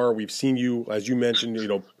fighter you are. We've seen you, as you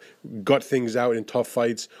mentioned, gut things out in tough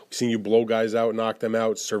fights. We've seen you blow guys out, knock them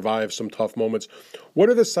out, survive some tough moments. What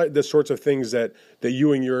are the sorts of things that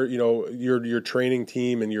you and your training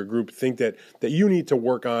team and your group think that you need to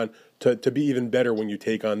work on to be even better when you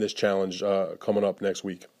take on this challenge coming up next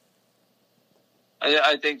week?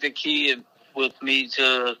 I think the key with me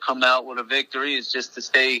to come out with a victory is just to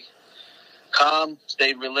stay calm,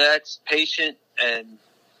 stay relaxed, patient, and,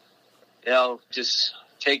 just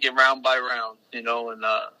take it round by round, and,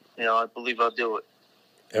 I believe I'll do it.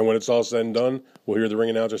 And when it's all said and done, we'll hear the ring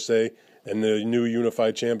announcer say, and the new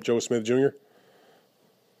unified champ, Joe Smith Jr.?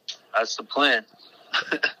 That's the plan.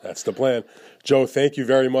 That's the plan. Joe, thank you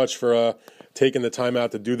very much for taking the time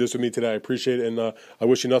out to do this with me today. I appreciate it, and I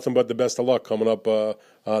wish you nothing but the best of luck coming up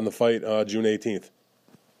on the fight June 18th.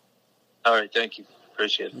 All right, thank you.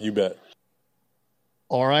 Appreciate it. You bet.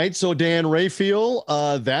 All right, so Dan Rafael,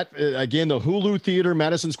 again, the Hulu Theater,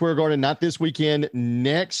 Madison Square Garden, not this weekend,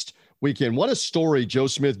 next weekend. What a story Joe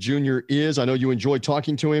Smith Jr. is. I know you enjoyed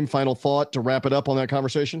talking to him. Final thought to wrap it up on that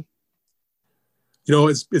conversation?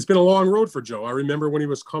 It's been a long road for Joe. I remember when he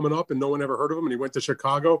was coming up and no one ever heard of him, and he went to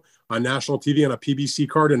Chicago on national TV on a PBC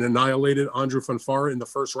card and annihilated Andrew Fonfara in the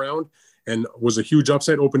first round and was a huge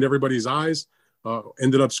upset, opened everybody's eyes,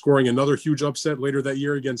 ended up scoring another huge upset later that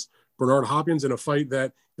year against Bernard Hopkins in a fight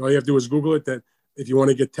that all you have to do is Google it, that if you want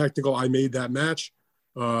to get technical, I made that match.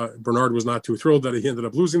 Bernard was not too thrilled that he ended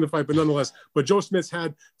up losing the fight, but nonetheless, Joe Smith's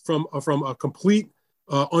had from a complete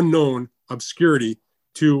unknown obscurity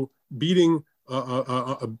to beating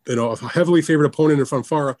a heavily favored opponent in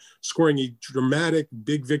Fonfara, scoring a dramatic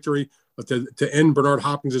big victory to end Bernard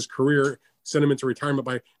Hopkins' career, send him into retirement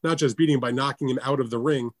by not just beating him, by knocking him out of the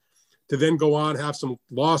ring, to then go on, have some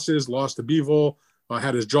losses, lost to Bivol,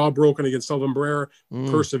 had his jaw broken against Sullivan Barrera,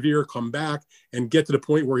 persevere, come back, and get to the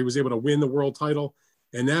point where he was able to win the world title.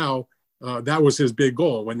 And now that was his big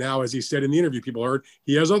goal. When now, as he said in the interview, people heard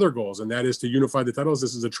he has other goals, and that is to unify the titles.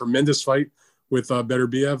 This is a tremendous fight with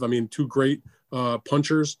Beterbiev. I mean, two great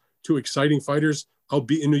punchers, two exciting fighters. I'll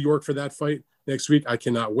be in New York for that fight next week. I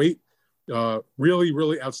cannot wait. Really,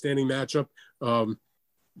 really outstanding matchup.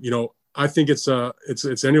 I think it's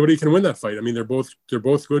anybody can win that fight. I mean, they're both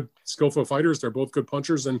good, skillful fighters. They're both good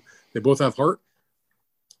punchers, and they both have heart.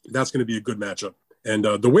 That's going to be a good matchup. And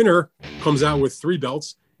the winner comes out with 3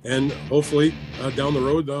 belts, and hopefully down the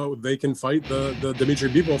road they can fight the Dimitri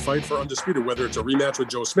Bivol fight for undisputed, whether it's a rematch with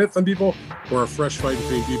Joe Smith and Bivol or a fresh fight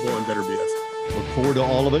between Bivol and Beterbiev. Look forward to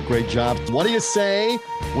all of it. Great job. What do you say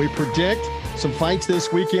we predict some fights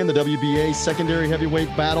this weekend? The WBA secondary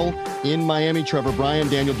heavyweight battle in Miami. Trevor Bryan,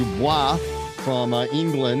 Daniel Dubois from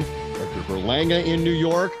England. Edgar Berlanga in New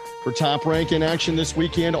York for Top Rank in action this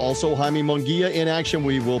weekend. Also, Jaime Munguia in action.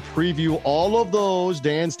 We will preview all of those.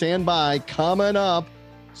 Dan, stand by. Coming up.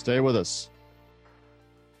 Stay with us.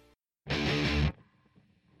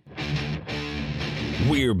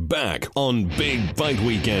 We're back on Big Fight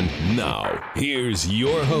Weekend. Now, here's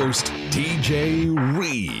your host, TJ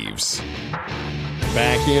Reeves.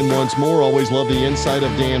 Back in once more. Always love the insight of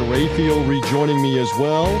Dan Rafael rejoining me as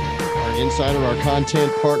well. Our insider, our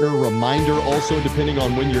content partner. Reminder also, depending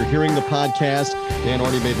on when you're hearing the podcast, Dan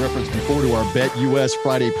already made reference before to our BetUS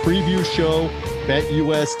Friday preview show,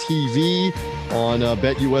 BetUS TV, on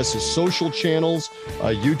BetUS's social channels,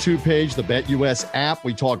 YouTube page, the BetUS app.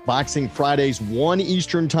 We talk boxing Fridays, 1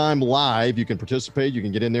 Eastern time live. You can participate. You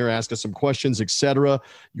can get in there, ask us some questions, etc.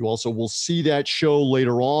 You also will see that show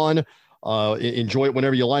later on. Enjoy it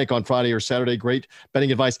whenever you like on Friday or Saturday. Great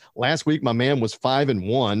betting advice. Last week, my man was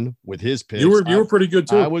 5-1 with his picks. You were pretty good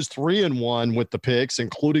too. I was 3-1 with the picks,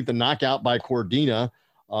 including the knockout by Cordina.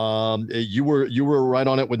 You were right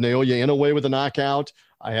on it with Naoya Inoue with a knockout.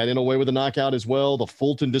 I had Inoue with a knockout as well. The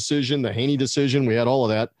Fulton decision, the Haney decision. We had all of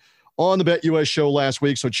that on the BetUS show last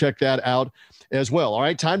week, so check that out as well. All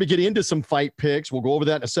right, time to get into some fight picks. We'll go over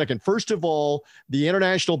that in a second. First of all, the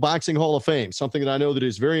International Boxing Hall of Fame, something that I know that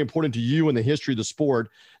is very important to you in the history of the sport.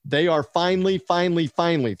 They are finally, 3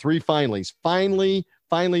 finalies,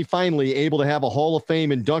 finally able to have a Hall of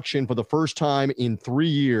Fame induction for the first time in 3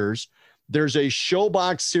 years. There's a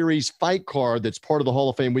ShoBox Series fight card that's part of the Hall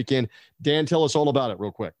of Fame weekend. Dan, tell us all about it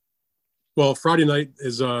real quick. Well, Friday night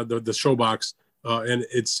is the ShoBox, and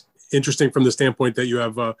it's interesting from the standpoint that you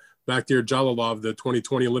have Bakhtir Jalilov, the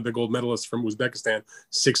 2020 Olympic gold medalist from Uzbekistan,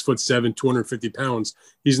 6'7", 250 pounds.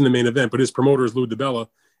 He's in the main event, but his promoter is Lou DiBella,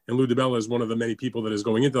 and Lou DiBella is one of the many people that is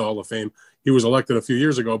going into the Hall of Fame. He was elected a few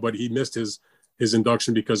years ago, but he missed his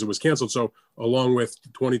induction because it was canceled. So along with the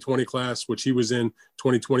 2020 class, which he was in,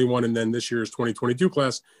 2021, and then this year's 2022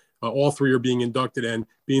 class, all 3 are being inducted. And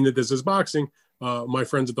being that this is boxing, my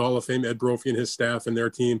friends at the Hall of Fame, Ed Brophy and his staff and their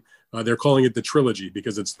team, they're calling it the trilogy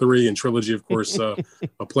because it's 3, and trilogy, of course, a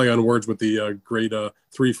play on words with the great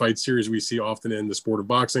 3-fight series we see often in the sport of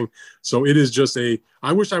boxing. So it is just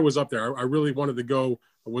I wish I was up there. I really wanted to go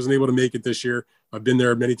I wasn't able to make it this year. I've been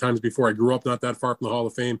there many times before. I grew up not that far from the Hall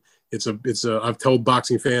of Fame. I've told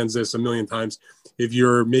boxing fans this a million times. If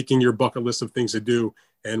you're making your bucket list of things to do,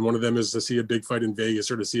 and one of them is to see a big fight in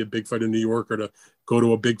Vegas or to see a big fight in New York or to go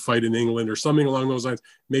to a big fight in England or something along those lines,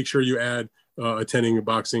 make sure you add attending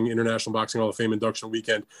International Boxing Hall of Fame induction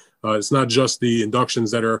weekend. It's not just the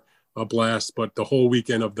inductions that are a blast, but the whole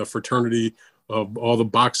weekend of the fraternity of all the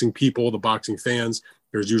boxing people, the boxing fans.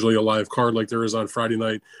 There's usually a live card like there is on Friday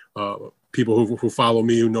night. People who follow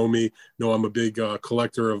me, who know me, know I'm a big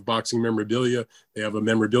collector of boxing memorabilia. They have a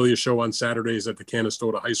memorabilia show on Saturdays at the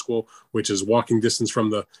Canastota High School, which is walking distance from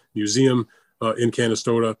the museum in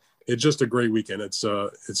Canastota. It's just a great weekend.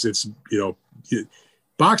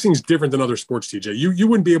 Boxing's different than other sports, TJ. You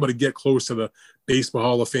wouldn't be able to get close to the Baseball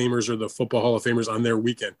Hall of Famers or the Football Hall of Famers on their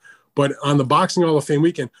weekend. But on the Boxing Hall of Fame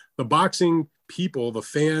weekend, the boxing people, the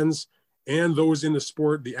fans, and those in the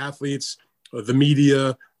sport, the athletes, the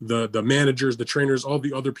media, the managers, the trainers, all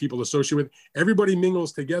the other people associated with, everybody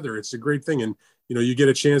mingles together. It's a great thing. And, you get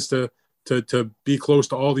a chance to be close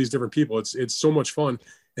to all these different people. It's so much fun.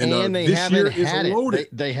 And they this year haven't had is loaded.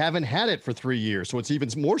 it. They haven't had it for 3 years. So it's even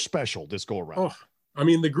more special this go around. Oh, I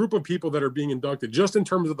mean, the group of people that are being inducted, just in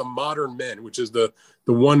terms of the modern men, which is the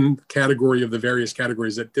one category of the various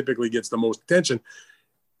categories that typically gets the most attention.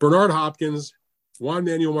 Bernard Hopkins, Juan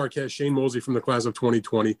Manuel Marquez, Shane Mosley from the class of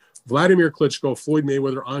 2020, Vladimir Klitschko, Floyd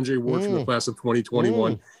Mayweather, Andre Ward from the class of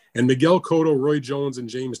 2021, and Miguel Cotto, Roy Jones, and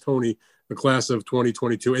James Toney, the class of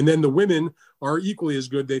 2022. And then the women are equally as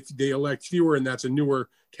good. They elect fewer, and that's a newer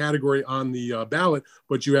category on the ballot.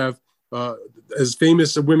 But you have as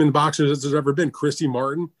famous a women boxers as there's ever been, Christy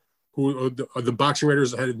Martin, who the boxing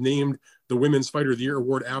writers had named the Women's Fighter of the Year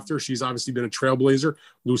award after. She's obviously been a trailblazer.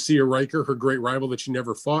 Lucia Riker, her great rival that she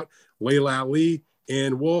never fought. Layla Ali,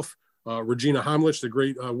 Ann Wolf, Regina Hamlich, the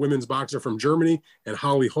great women's boxer from Germany, and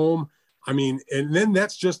Holly Holm. I mean, and then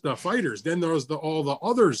that's just the fighters. Then there's all the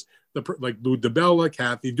others, like Lou DiBella,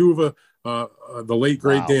 Kathy Duva, the late,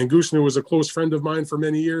 great Dan Goosen, who was a close friend of mine for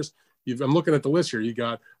many years. I'm looking at the list here. You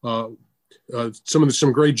got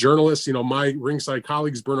some great journalists, my ringside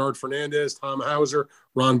colleagues, Bernard Fernandez, Tom Hauser,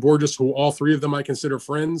 Ron Borges, who all three of them I consider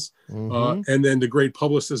friends. And then the great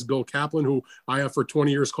publicist, Bill Kaplan, who I have for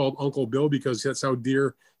 20 years called Uncle Bill because that's how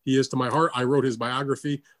dear he is to my heart. I wrote his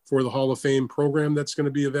biography for the Hall of Fame program that's going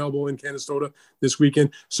to be available in Canastota this weekend.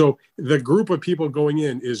 So the group of people going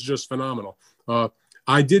in is just phenomenal.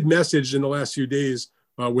 I did message in the last few days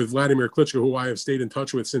with Vladimir Klitschko, who I have stayed in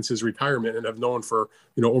touch with since his retirement and have known for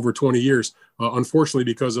over 20 years. Unfortunately,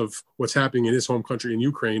 because of what's happening in his home country in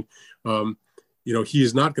Ukraine, he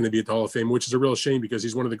is not going to be at the Hall of Fame, which is a real shame because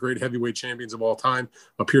he's one of the great heavyweight champions of all time.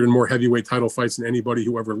 Appeared in more heavyweight title fights than anybody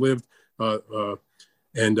who ever lived,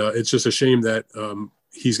 and it's just a shame that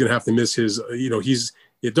he's going to have to miss his.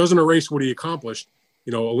 It doesn't erase what he accomplished.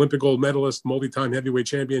 Olympic gold medalist, multi-time heavyweight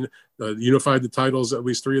champion, unified the titles, at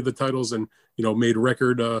least 3 of the titles, and, made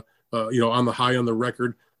record, on the high on the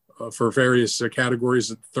record for various categories,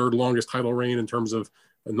 the 3rd longest title reign in terms of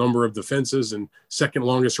a number of defenses and 2nd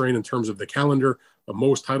longest reign in terms of the calendar,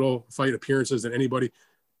 most title fight appearances than anybody.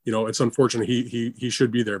 It's unfortunate he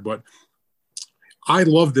should be there, but I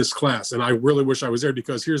love this class and I really wish I was there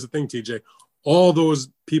because here's the thing, TJ, all those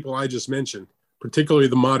people I just mentioned, particularly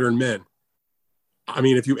the modern men, I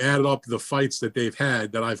mean, if you added up the fights that they've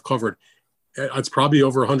had that I've covered, it's probably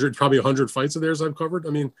over 100, probably 100 fights of theirs I've covered.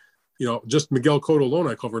 I mean, just Miguel Cotto alone,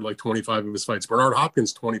 I covered like 25 of his fights. Bernard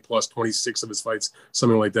Hopkins, 20 plus, 26 of his fights,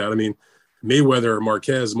 something like that. I mean, Mayweather,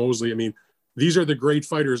 Marquez, Mosley. I mean, these are the great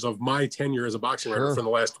fighters of my tenure as a boxing writer from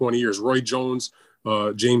the last 20 years. Roy Jones,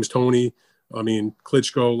 James Toney. I mean,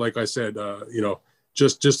 Klitschko, like I said,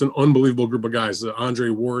 just an unbelievable group of guys. Andre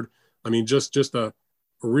Ward. I mean, just a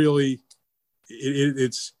really.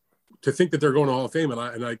 It's to think that they're going to Hall of Fame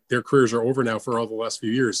and their careers are over now for all the last few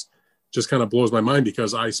years just kind of blows my mind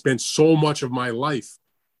because I spent so much of my life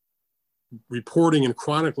reporting and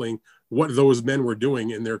chronicling what those men were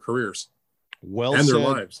doing in their careers and their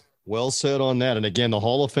lives. Well said on that. And again, the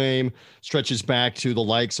Hall of Fame stretches back to the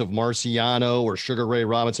likes of Marciano or Sugar Ray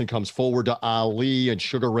Robinson, comes forward to Ali and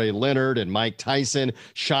Sugar Ray Leonard and Mike Tyson,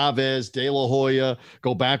 Chavez, De La Hoya,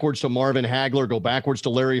 go backwards to Marvin Hagler, go backwards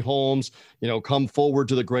to Larry Holmes, come forward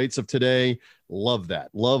to the greats of today. Love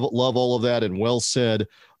that. Love all of that. And well said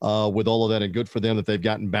with all of that. And good for them that they've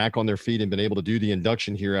gotten back on their feet and been able to do the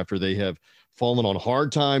induction here after they have fallen on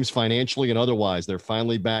hard times financially and otherwise. They're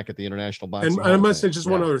finally back at the International Boxing. And I must say just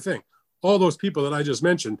one other thing. All those people that I just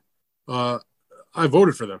mentioned, I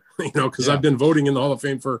voted for them, because I've been voting in the Hall of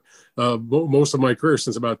Fame for most of my career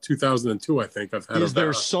since about 2002. I think I've had. Is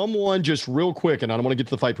there someone, just real quick, and I don't want to get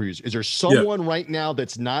to the fight previews, is there someone right now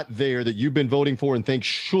that's not there that you've been voting for and think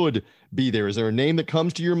should be there? Is there a name that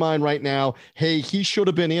comes to your mind right now? Hey, he should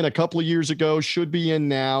have been in a couple of years ago, should be in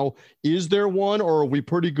now. Is there one, or are we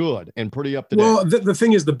pretty good and pretty up to date? Well, the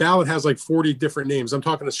thing is, the ballot has like 40 different names. I'm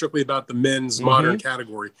talking strictly about the men's modern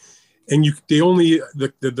category. And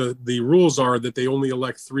the rules are that they only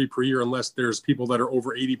elect 3 per year unless there's people that are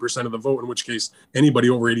over 80% of the vote, in which case anybody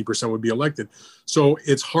over 80% would be elected. So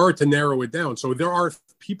it's hard to narrow it down. So there are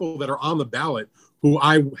people that are on the ballot who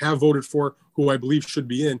I have voted for, who I believe should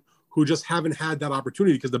be in, who just haven't had that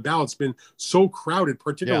opportunity because the ballot's been so crowded,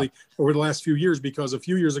 particularly over the last few years, because a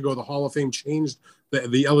few years ago, the Hall of Fame changed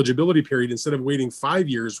the eligibility period. Instead of waiting 5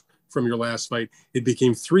 years from your last fight, it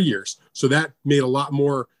became 3 years. So that made a lot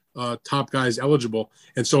more top guys eligible.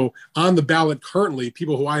 And so on the ballot currently,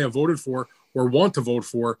 people who I have voted for or want to vote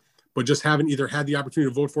for, but just haven't either had the opportunity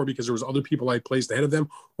to vote for because there was other people I placed ahead of them,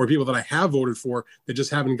 or people that I have voted for that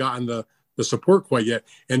just haven't gotten the support quite yet.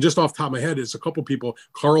 And just off the top of my head, it's a couple people.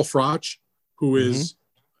 Carl Froch, who is,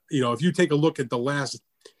 if you take a look at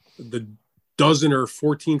the dozen or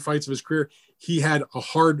 14 fights of his career, he had a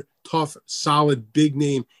hard, tough, solid, big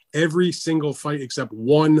name every single fight except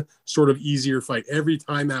one sort of easier fight. Every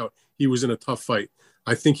time out, he was in a tough fight.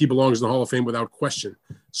 I think he belongs in the Hall of Fame without question.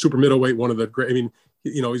 Super middleweight, one of the great. I mean,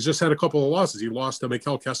 he's just had a couple of losses. He lost to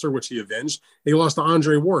Mikel Kessler, which he avenged. He lost to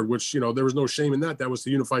Andre Ward, which, there was no shame in that. That was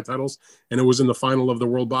the unified titles, and it was in the final of the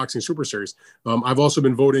World Boxing Super Series. I've also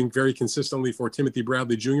been voting very consistently for Timothy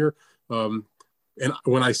Bradley Jr. And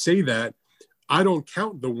when I say that, I don't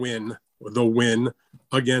count the win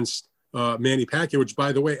against Manny Pacquiao, which,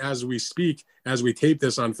 by the way, as we speak, as we tape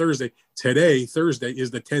this on Thursday, Thursday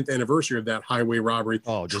is the 10th anniversary of that highway robbery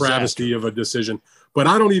travesty of a decision. But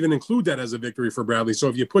I don't even include that as a victory for Bradley. So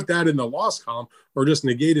if you put that in the loss column or just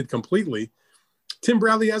negated completely, Tim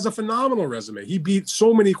Bradley has a phenomenal resume. He beat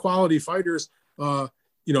so many quality fighters.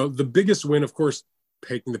 The biggest win, of course,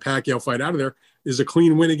 taking the Pacquiao fight out of there, is a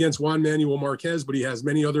clean win against Juan Manuel Marquez, but he has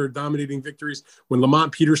many other dominating victories. When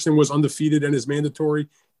Lamont Peterson was undefeated and is mandatory,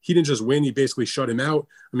 he didn't just win; he basically shut him out.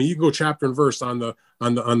 I mean, you can go chapter and verse on the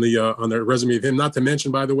resume of him. Not to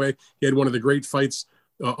mention, by the way, he had one of the great fights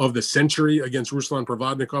of the century against Ruslan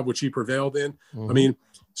Provodnikov, which he prevailed in. I mean,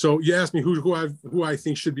 so you asked me who I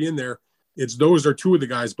think should be in there. Those are two of the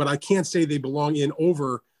guys, but I can't say they belong in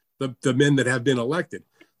over the men that have been elected.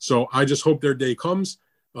 So I just hope their day comes.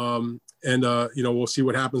 And we'll see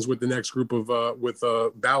what happens with the next group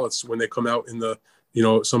of ballots when they come out in the,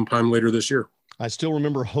 sometime later this year. I still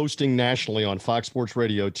remember hosting nationally on Fox Sports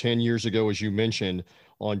Radio 10 years ago, as you mentioned,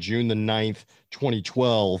 on June the 9th,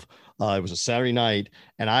 2012. It was a Saturday night,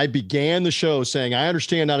 and I began the show saying, I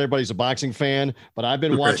understand not everybody's a boxing fan, but I've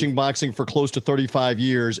been watching boxing for close to 35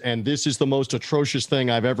 years, and this is the most atrocious thing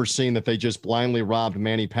I've ever seen, that they just blindly robbed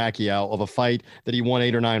Manny Pacquiao of a fight that he won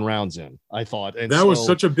 8 or 9 rounds in, I thought. And that was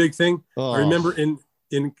such a big thing. I remember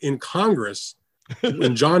in Congress,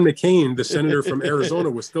 when John McCain, the senator from Arizona,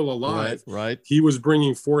 was still alive, right. He was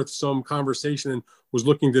bringing forth some conversation and was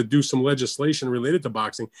looking to do some legislation related to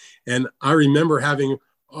boxing. And I remember having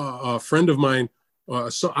a friend of mine,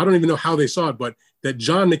 so I don't even know how they saw it, but that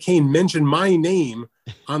John McCain mentioned my name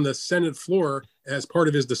on the Senate floor as part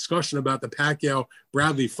of his discussion about the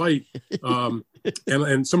Pacquiao-Bradley fight. And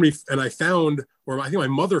I found, or I think my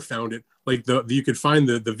mother found it, like you could find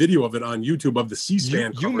the video of it on YouTube of the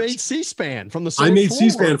C-SPAN. You made C-SPAN from the I made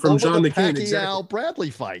C-SPAN from John McCain. Pacquiao Bradley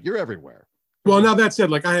fight. You're everywhere. Well, now that said,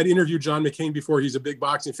 like I had interviewed John McCain before. He's a big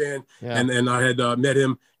boxing fan, and I had met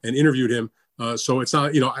him and interviewed him. So it's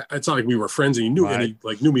not, it's not like we were friends and he knew, and he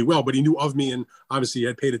knew me well, but he knew of me and obviously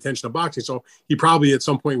had paid attention to boxing. So he probably at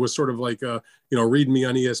some point was sort of like, reading me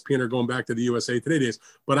on ESPN or going back to the USA Today days.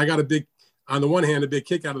 But I got on the one hand, a big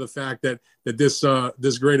kick out of the fact that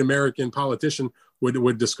this great American politician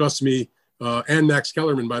would discuss me and Max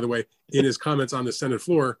Kellerman, by the way, in his comments on the Senate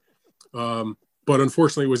floor. But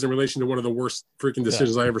unfortunately, it was in relation to one of the worst freaking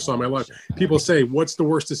decisions I ever saw in my life. People say, what's the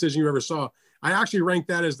worst decision you ever saw? I actually ranked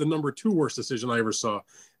that as the number 2 worst decision I ever saw.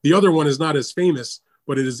 The other one is not as famous,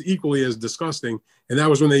 but it is equally as disgusting. And that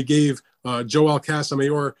was when they gave Joel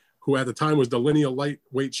Casamayor, who at the time was the lineal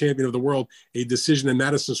lightweight champion of the world, a decision in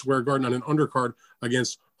Madison Square Garden on an undercard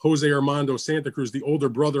against Jose Armando Santa Cruz, the older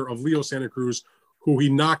brother of Leo Santa Cruz, who he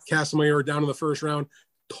knocked Casamayor down in the first round,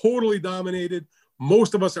 totally dominated.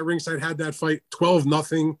 Most of us at ringside had that fight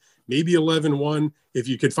 12-0, maybe 11-1. If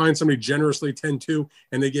you could find somebody generously 10-2,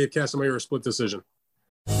 and they gave Casamayor a split decision.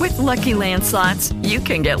 With Lucky Land Slots, you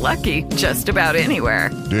can get lucky just about anywhere.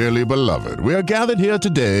 Dearly beloved, we are gathered here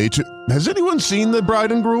today to... Has anyone seen the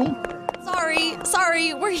bride and groom?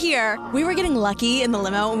 Sorry, we're here. We were getting lucky in the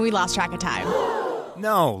limo and we lost track of time.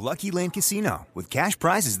 No, Lucky Land Casino, with cash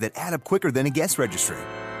prizes that add up quicker than a guest registry.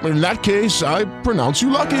 In that case, I pronounce you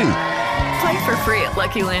lucky. Play for free at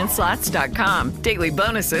LuckyLandSlots.com. Daily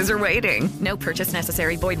bonuses are waiting. No purchase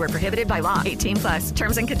necessary. Void where prohibited by law. 18+.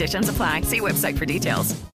 Terms and conditions apply. See website for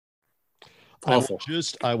details. Awful.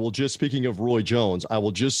 I will just, speaking of Roy Jones, I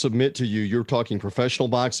will just submit to you, you're talking professional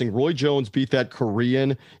boxing. Roy Jones beat that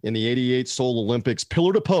Korean in the 88 Seoul Olympics,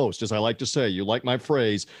 pillar to post, as I like to say. You like my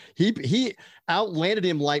phrase. He outlanded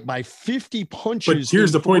him like by 50 punches. But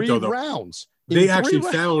here's the point, though. Rounds. They actually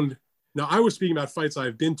found. Now, I was speaking about fights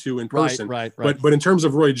I've been to in person, right. But in terms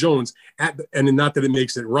of Roy Jones, and not that it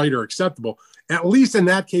makes it right or acceptable, at least in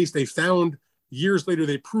that case, they found years later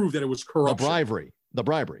they proved that it was corruption, the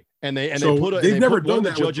bribery, and they've never put done one that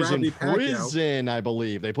of the judges in with Bradley prison. I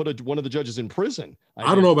believe they put one of the judges in prison.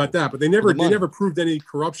 I don't know about that, but they never proved any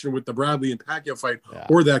corruption with the Bradley and Pacquiao fight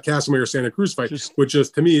or that Casimir Santa Cruz fight, which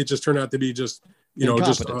just to me it just turned out to be just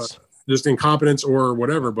just incompetence or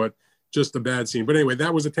whatever, but just a bad scene. But anyway,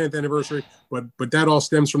 that was the 10th anniversary, but that all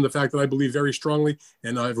stems from the fact that I believe very strongly,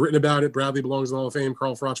 and I've written about it. Bradley belongs in the Hall of Fame.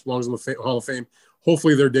 Carl Froch belongs in the Hall of Fame.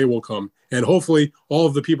 Hopefully their day will come, and hopefully all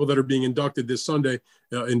of the people that are being inducted this Sunday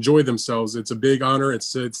enjoy themselves. It's a big honor.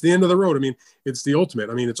 It's the end of the road. I mean, it's the ultimate.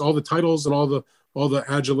 I mean, it's all the titles and all the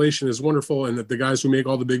adulation is wonderful, and the guys who make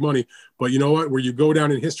all the big money. But you know what? Where you go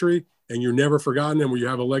down in history and you're never forgotten, and where you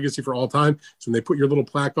have a legacy for all time. So when they put your little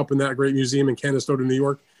plaque up in that great museum in Canastota, New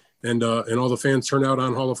York, and all the fans turn out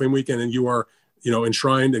on Hall of Fame weekend, and you are,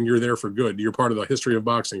 enshrined, and you're there for good. You're part of the history of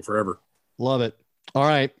boxing forever. Love it. All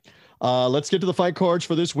right. Let's get to the fight cards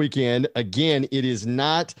for this weekend. Again, it is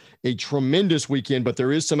not a tremendous weekend, but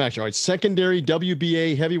there is some action. All right, secondary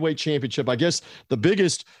WBA heavyweight championship. I guess the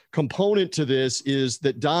biggest component to this is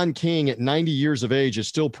that Don King at 90 years of age is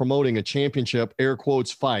still promoting a championship, air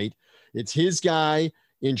quotes, fight. It's his guy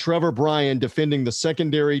in Trevor Bryan defending the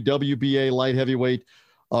secondary WBA light heavyweight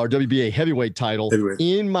or WBA heavyweight title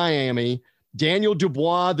in Miami. Daniel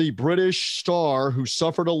Dubois, the British star who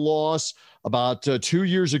suffered a loss about 2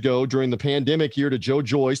 years ago during the pandemic year to Joe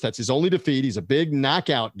Joyce. That's his only defeat. He's a big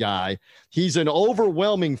knockout guy. He's an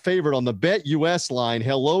overwhelming favorite on the Bet US line.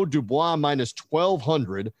 Hello, Dubois minus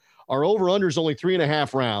 1,200. Our over-under is only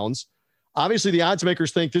 3.5 rounds. Obviously, the odds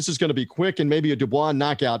makers think this is going to be quick and maybe a Dubois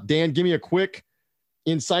knockout. Dan, give me a quick,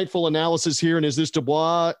 insightful analysis here. And is this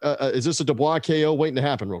Dubois? Is this a Dubois KO waiting to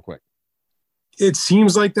happen real quick? It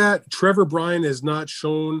seems like that. Trevor Bryan has not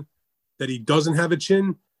shown that he doesn't have a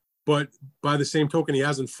chin, but by the same token, he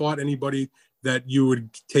hasn't fought anybody that you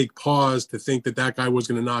would take pause to think that guy was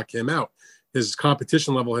going to knock him out. His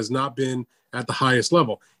competition level has not been at the highest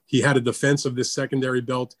level. He had a defense of this secondary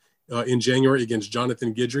belt in January against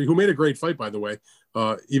Jonathan Guidry, who made a great fight, by the way,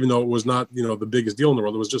 even though it was not, the biggest deal in the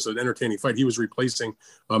world. It was just an entertaining fight. He was replacing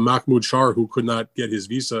Mahmoud Shah, who could not get his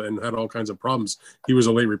visa and had all kinds of problems. He was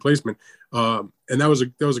a late replacement. And that was a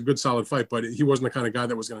good, solid fight, but he wasn't the kind of guy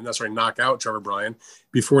that was going to necessarily knock out Trevor Bryan.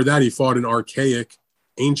 Before that, he fought an archaic,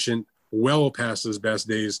 ancient, well past his best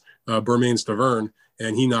days, Bermane Stiverne,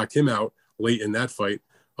 and he knocked him out late in that fight.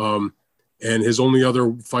 And his only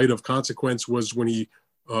other fight of consequence was when he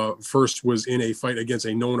first was in a fight against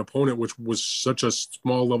a known opponent, which was such a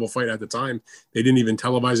small level fight at the time. They didn't even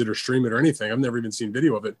televise it or stream it or anything. I've never even seen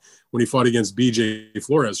video of it, when he fought against BJ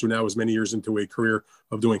Flores, who now is many years into a career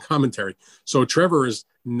of doing commentary. So Trevor is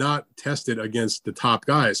not tested against the top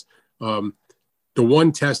guys. The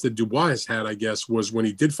one test that Dubois has had, I guess, was when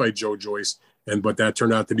he did fight Joe Joyce, but that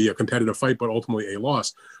turned out to be a competitive fight, but ultimately a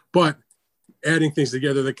loss. But adding things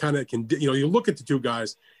together that kind of can, you look at the two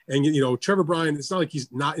guys and, Trevor Bryan, it's not like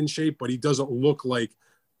he's not in shape, but he doesn't look like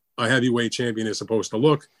a heavyweight champion is supposed to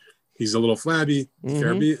look. He's a little flabby,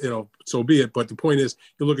 so be it. But the point is,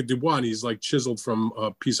 you look at Dubois and he's like chiseled from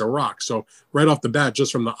a piece of rock. So right off the bat,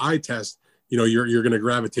 just from the eye test, you're going to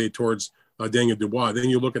gravitate towards Daniel Dubois. Then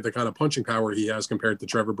you look at the kind of punching power he has compared to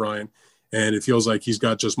Trevor Bryan, and it feels like he's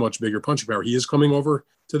got just much bigger punching power. He is coming over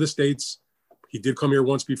to the States. He did come here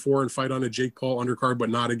once before and fight on a Jake Paul undercard, but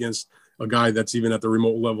not against a guy that's even at the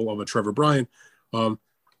remote level of a Trevor Bryan.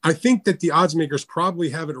 I think that the odds makers probably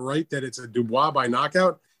have it right that it's a Dubois by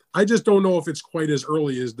knockout. I just don't know if it's quite as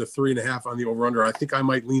early as the 3.5 on the over/under. I think I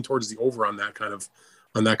might lean towards the over on that kind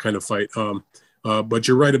of fight. But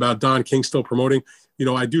you're right about Don King still promoting.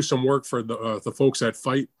 I do some work for the folks at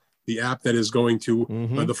Fight the app that is going to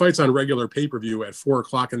the fight's on regular pay-per-view at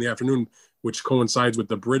 4:00 in the afternoon, which coincides with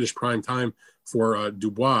the British prime time for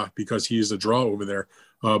Dubois because he's a draw over there.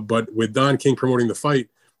 But with Don King promoting the fight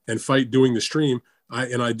and Fight doing the stream,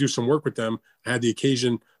 I do some work with them. I had the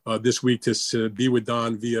occasion this week to be with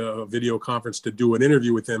Don via a video conference to do an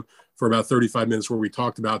interview with him for about 35 minutes where we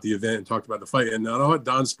talked about the event and talked about the fight. And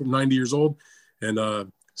Don's 90 years old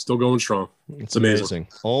and still going strong. It's amazing.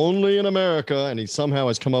 Only in America, and he somehow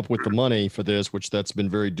has come up with the money for this, which that's been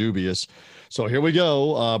very dubious. So here we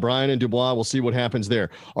go. Brian and Dubois, we'll see what happens there.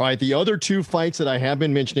 All right, the other two fights that I have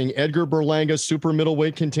been mentioning, Edgar Berlanga, super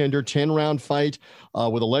middleweight contender, 10-round fight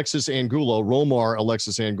with Alexis Angulo, Romar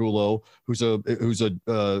Alexis Angulo, who's a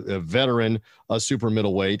veteran, super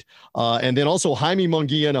middleweight. And then also Jaime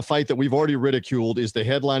Munguia in a fight that we've already ridiculed is the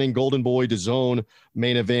headlining Golden Boy DAZN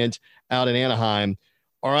main event out in Anaheim.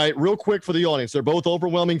 All right, real quick for the audience. They're both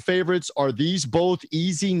overwhelming favorites. Are these both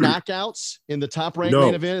easy knockouts in the top-ranked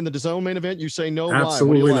main event, in the DAZN main event? You say no.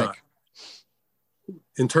 Absolutely why? Not.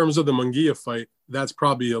 In terms of the Munguia fight, that's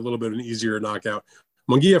probably a little bit of an easier knockout.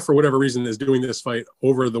 Munguia, for whatever reason, is doing this fight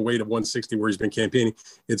over the weight of 160 where he's been campaigning.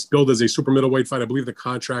 It's billed as a super middleweight fight. I believe the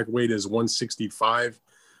contract weight is 165.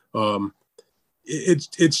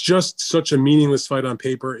 It's just such a meaningless fight on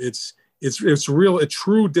paper. It's a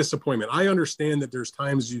true disappointment. I understand that there's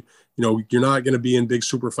times you're not going to be in big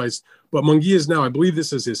super fights, but Munguia is now, I believe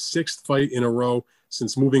this is his 6th fight in a row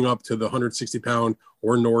since moving up to the 160 pound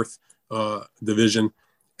or north division,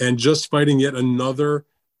 and just fighting yet another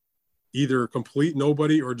either complete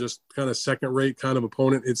nobody or just kind of second rate kind of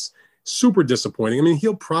opponent. It's super disappointing. I mean,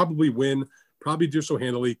 he'll probably win, probably do so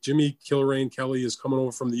handily. Jimmy Kilrain Kelly is coming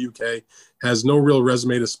over from the UK, has no real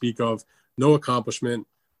resume to speak of, no accomplishment.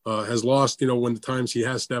 Has lost, when the times he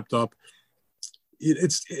has stepped up.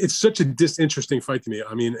 It's such a disinteresting fight to me.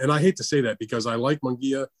 I mean, and I hate to say that because I like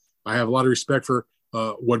Munguia. I have a lot of respect for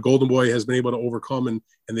what Golden Boy has been able to overcome, and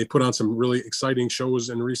they put on some really exciting shows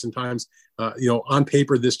in recent times. On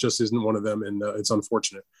paper, this just isn't one of them, and it's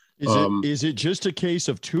unfortunate. Is it just a case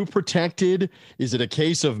of too protected? Is it a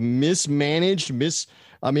case of mismanaged,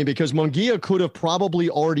 because Munguia could have probably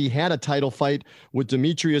already had a title fight with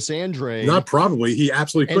Demetrius Andrade. Not probably. He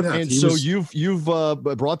absolutely could have. And so you've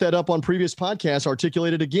brought that up on previous podcasts,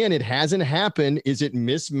 articulated again. It hasn't happened. Is it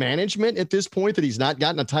mismanagement at this point that he's not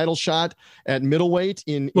gotten a title shot at middleweight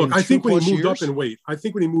I think when he moved up in weight,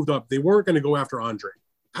 they weren't going to go after Andrade.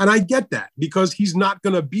 And I get that because he's not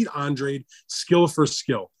going to beat Andrade skill for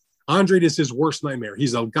skill. Andrade is his worst nightmare.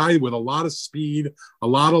 He's a guy with a lot of speed, a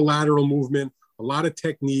lot of lateral movement, a lot of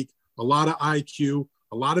technique, a lot of IQ,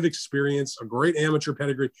 a lot of experience, a great amateur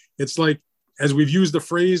pedigree. It's like, as we've used the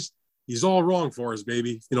phrase, he's all wrong for us,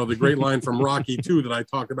 baby. The great line from Rocky II that I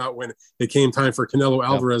talked about when it came time for Canelo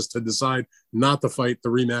Alvarez to decide not to fight the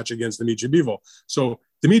rematch against Dimitri Bivol. So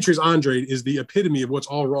Demetrius Andrade is the epitome of what's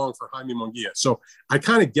all wrong for Jaime Munguia. So I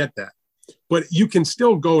kind of get that. But you can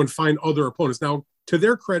still go and find other opponents. Now, to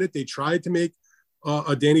their credit, they tried to make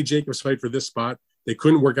a Danny Jacobs fight for this spot. They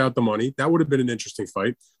couldn't work out the money. That would have been an interesting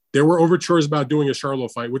fight. There were overtures about doing a Charlo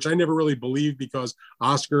fight, which I never really believed because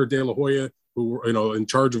Oscar De La Hoya, who in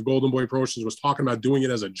charge of Golden Boy Promotions, was talking about doing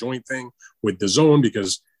it as a joint thing with DAZN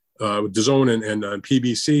because with DAZN and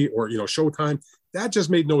PBC or Showtime. That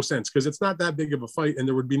just made no sense because it's not that big of a fight, and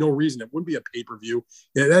there would be no reason. It wouldn't be a pay-per-view.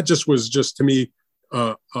 Yeah, that just was to me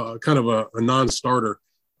kind of a non-starter.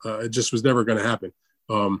 It just was never going to happen.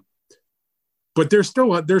 But there's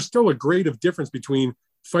still a grade of difference between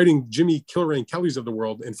fighting Jimmy Kilrain Kellys of the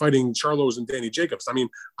world and fighting Charlos and Danny Jacobs. I mean,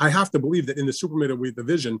 I have to believe that in the super middleweight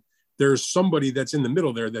division, there's somebody that's in the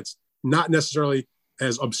middle there that's not necessarily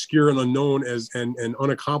as obscure and unknown and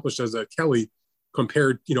unaccomplished as a Kelly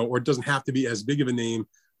compared, or it doesn't have to be as big of a name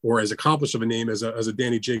or as accomplished of a name as a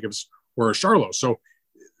Danny Jacobs or a Charlo. So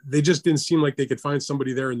they just didn't seem like they could find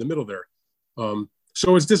somebody there in the middle there.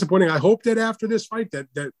 So it's disappointing. I hope that after this fight that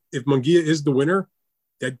if Munguia is the winner,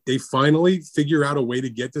 that they finally figure out a way to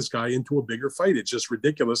get this guy into a bigger fight. It's just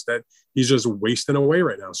ridiculous that he's just wasting away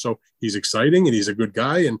right now. So he's exciting and he's a good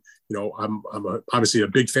guy. And, I'm obviously a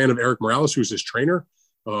big fan of Eric Morales, who's his trainer.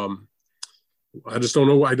 I just don't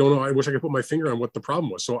know. I don't know. I wish I could put my finger on what the problem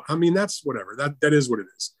was. So, I mean, that's whatever. That is what it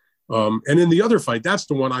is. And in the other fight, that's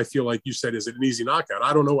the one I feel like you said is an easy knockout.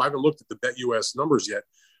 I don't know. I haven't looked at the BetUS numbers yet.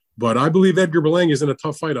 But I believe Edgar Berlanga is in a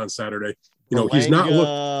tough fight on Saturday. He's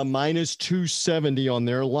not minus 270 on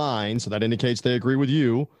their line, so that indicates they agree with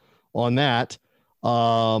you on that.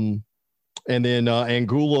 And then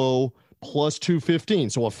Angulo plus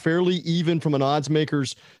 215, so a fairly even from an odds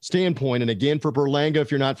maker's standpoint. And again, for Berlanga,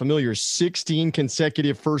 if you're not familiar, 16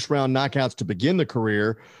 consecutive first round knockouts to begin the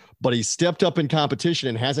career. but he stepped up in competition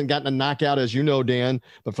and hasn't gotten a knockout, as you know, Dan.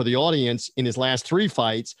 But for the audience, in his last 3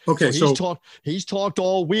 fights, okay, he's talked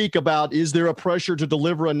all week about, is there a pressure to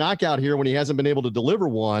deliver a knockout here when he hasn't been able to deliver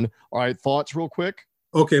one? All right, thoughts real quick?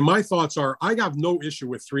 Okay, my thoughts are, I have no issue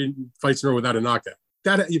with 3 fights in a row without a knockout.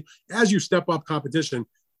 That, as you step up competition,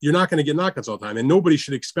 you're not going to get knockouts all the time, and nobody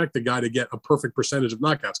should expect a guy to get a perfect percentage of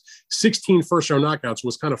knockouts. 16 first-round knockouts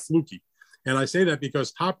was kind of fluky, and I say that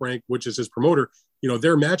because Top Rank, which is his promoter,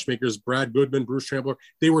 their matchmakers, Brad Goodman, Bruce Trampler,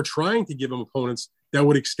 they were trying to give him opponents that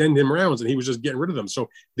would extend him rounds, and he was just getting rid of them. So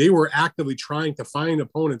they were actively trying to find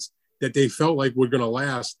opponents that they felt like were going to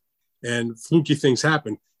last, and fluky things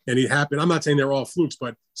happened, and it happened. I'm not saying they're all flukes,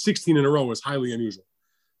 but 16 in a row is highly unusual.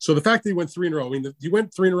 So the fact that he went 3 in a row, he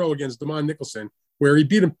went 3 in a row against Damon Nicholson, where he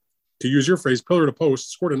beat him, to use your phrase, pillar to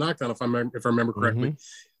post, scored a knockdown, if I remember correctly,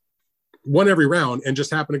 won every round, and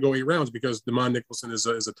just happened to go 8 rounds because Damon Nicholson is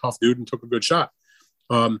a tough dude and took a good shot.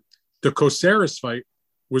 The Caceres fight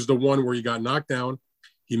was the one where he got knocked down.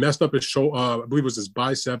 He messed up his shoulder, I believe it was his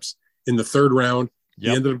biceps, in the 3rd round. He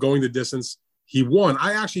ended up going the distance. He won.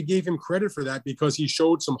 I actually gave him credit for that because he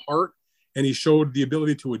showed some heart and he showed the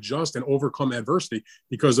ability to adjust and overcome adversity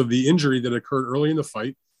because of the injury that occurred early in the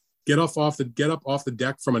fight. Get up off the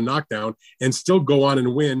deck from a knockdown and still go on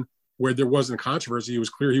and win where there wasn't controversy. It was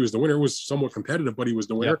clear he was the winner. It was somewhat competitive, but he was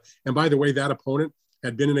the winner. Yep. And by the way, that opponent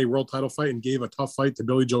had been in a world title fight and gave a tough fight to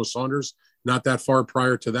Billy Joe Saunders not that far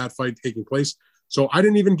prior to that fight taking place. So I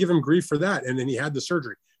didn't even give him grief for that. And then he had the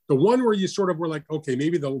surgery. The one where you sort of were like, okay,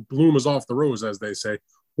 maybe the bloom is off the rose, as they say,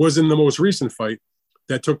 was in the most recent fight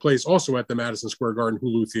that took place also at the Madison Square Garden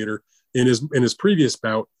Hulu Theater in his previous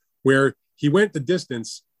bout, where he went the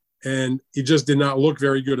distance and he just did not look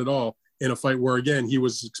very good at all in a fight where, again, he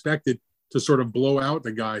was expected to sort of blow out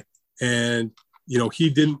the guy. And, he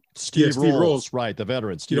didn't. Steve Rolls, right, the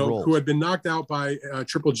veteran, Steve Rolls. Who had been knocked out by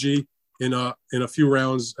Triple G in a few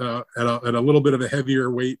rounds at a little bit of a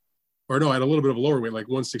heavier weight, or no, at a little bit of a lower weight, like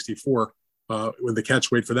 164 with the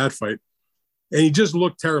catch weight for that fight. And he just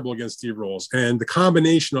looked terrible against Steve Rolls. And the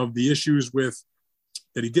combination of the issues that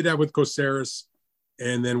he did have with Caceres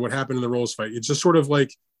and then what happened in the Rolls fight, it's just sort of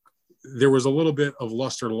like there was a little bit of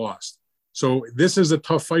luster lost. So this is a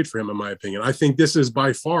tough fight for him, in my opinion. I think this is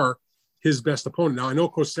by far his best opponent. Now, I know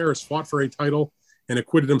Caceres fought for a title and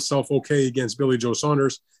acquitted himself okay against Billy Joe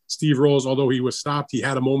Saunders. Steve Rolls, although he was stopped, he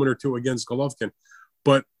had a moment or two against Golovkin.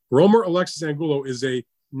 But Romer Alexis Angulo is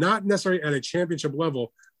not necessarily at a championship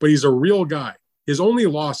level, but he's a real guy. His only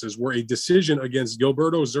losses were a decision against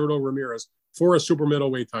Gilberto Zurdo Ramirez for a super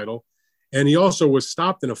middleweight title. And he also was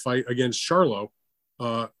stopped in a fight against Charlo,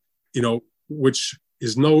 which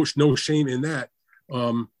is no shame in that.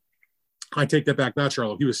 I take that back. Not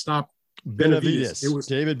Charlo. He was stopped. Benavidez. It was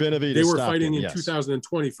David Benavidez. They were fighting in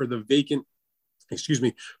 2020 for the vacant,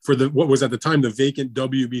 what was at the time the vacant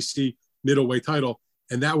WBC middleweight title.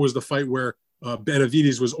 And that was the fight where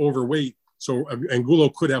Benavidez was overweight. So Angulo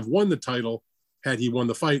could have won the title had he won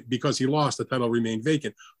the fight. Because he lost, the title remained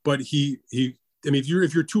vacant. But if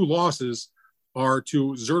your 2 losses are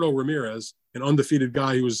to Zurdo Ramirez, an undefeated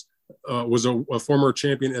guy who was a former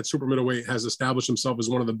champion at super middleweight, has established himself as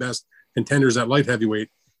one of the best contenders at light heavyweight,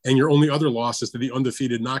 and your only other loss is to the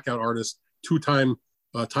undefeated knockout artist, 2-time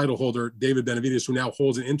title holder David Benavidez, who now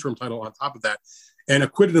holds an interim title on top of that, and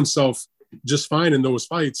acquitted himself just fine in those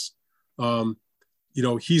fights.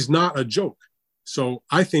 He's not a joke. So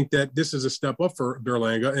I think that this is a step up for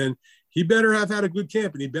Berlanga, and he better have had a good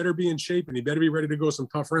camp, and he better be in shape, and he better be ready to go some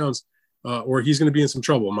tough rounds, or he's going to be in some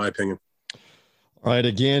trouble, in my opinion. All right,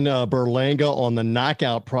 again, Berlanga on the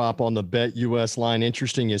knockout prop on the Bet US line.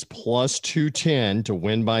 Interesting is plus 210 to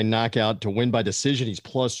win by knockout. To win by decision, he's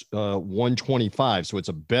plus 125. So it's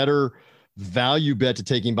a better value bet to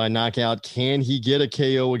take him by knockout. Can he get a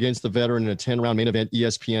KO against the veteran in a 10-round main event,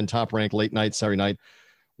 ESPN Top Rank, late night, Saturday night?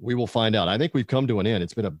 We will find out. I think we've come to an end.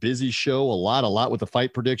 It's been a busy show, a lot with the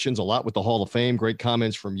fight predictions, a lot with the Hall of Fame. Great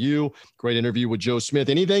comments from you. Great interview with Joe Smith.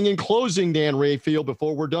 Anything in closing, Dan Rayfield,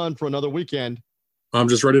 before we're done for another weekend? I'm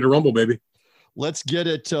just ready to rumble, baby. Let's get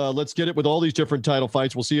it. Let's get it with all these different title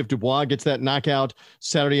fights. We'll see if Dubois gets that knockout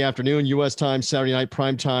Saturday afternoon, U.S. time, Saturday night,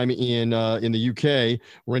 prime time in the UK.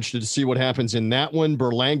 We're interested to see what happens in that one.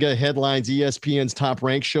 Berlanga headlines ESPN's Top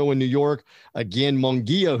Rank show in New York. Again,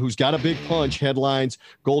 Munguia, who's got a big punch, headlines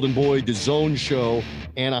Golden Boy, the Zone show,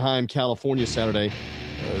 Anaheim, California, Saturday.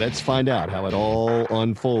 Let's find out how it all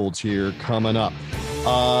unfolds here coming up.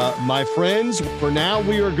 My friends, for now,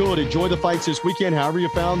 we are good. Enjoy the fights this weekend. However you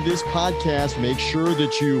found this podcast, make sure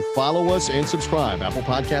that you follow us and subscribe. Apple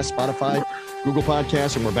Podcasts, Spotify, Google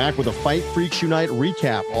Podcasts, and we're back with a Fight Freaks Unite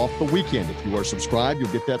recap off the weekend. If you are subscribed,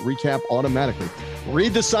 you'll get that recap automatically.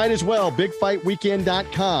 Read the site as well,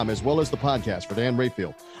 bigfightweekend.com, as well as the podcast. For Dan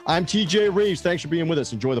Rayfield, I'm TJ Reeves. Thanks for being with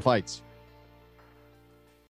us. Enjoy the fights.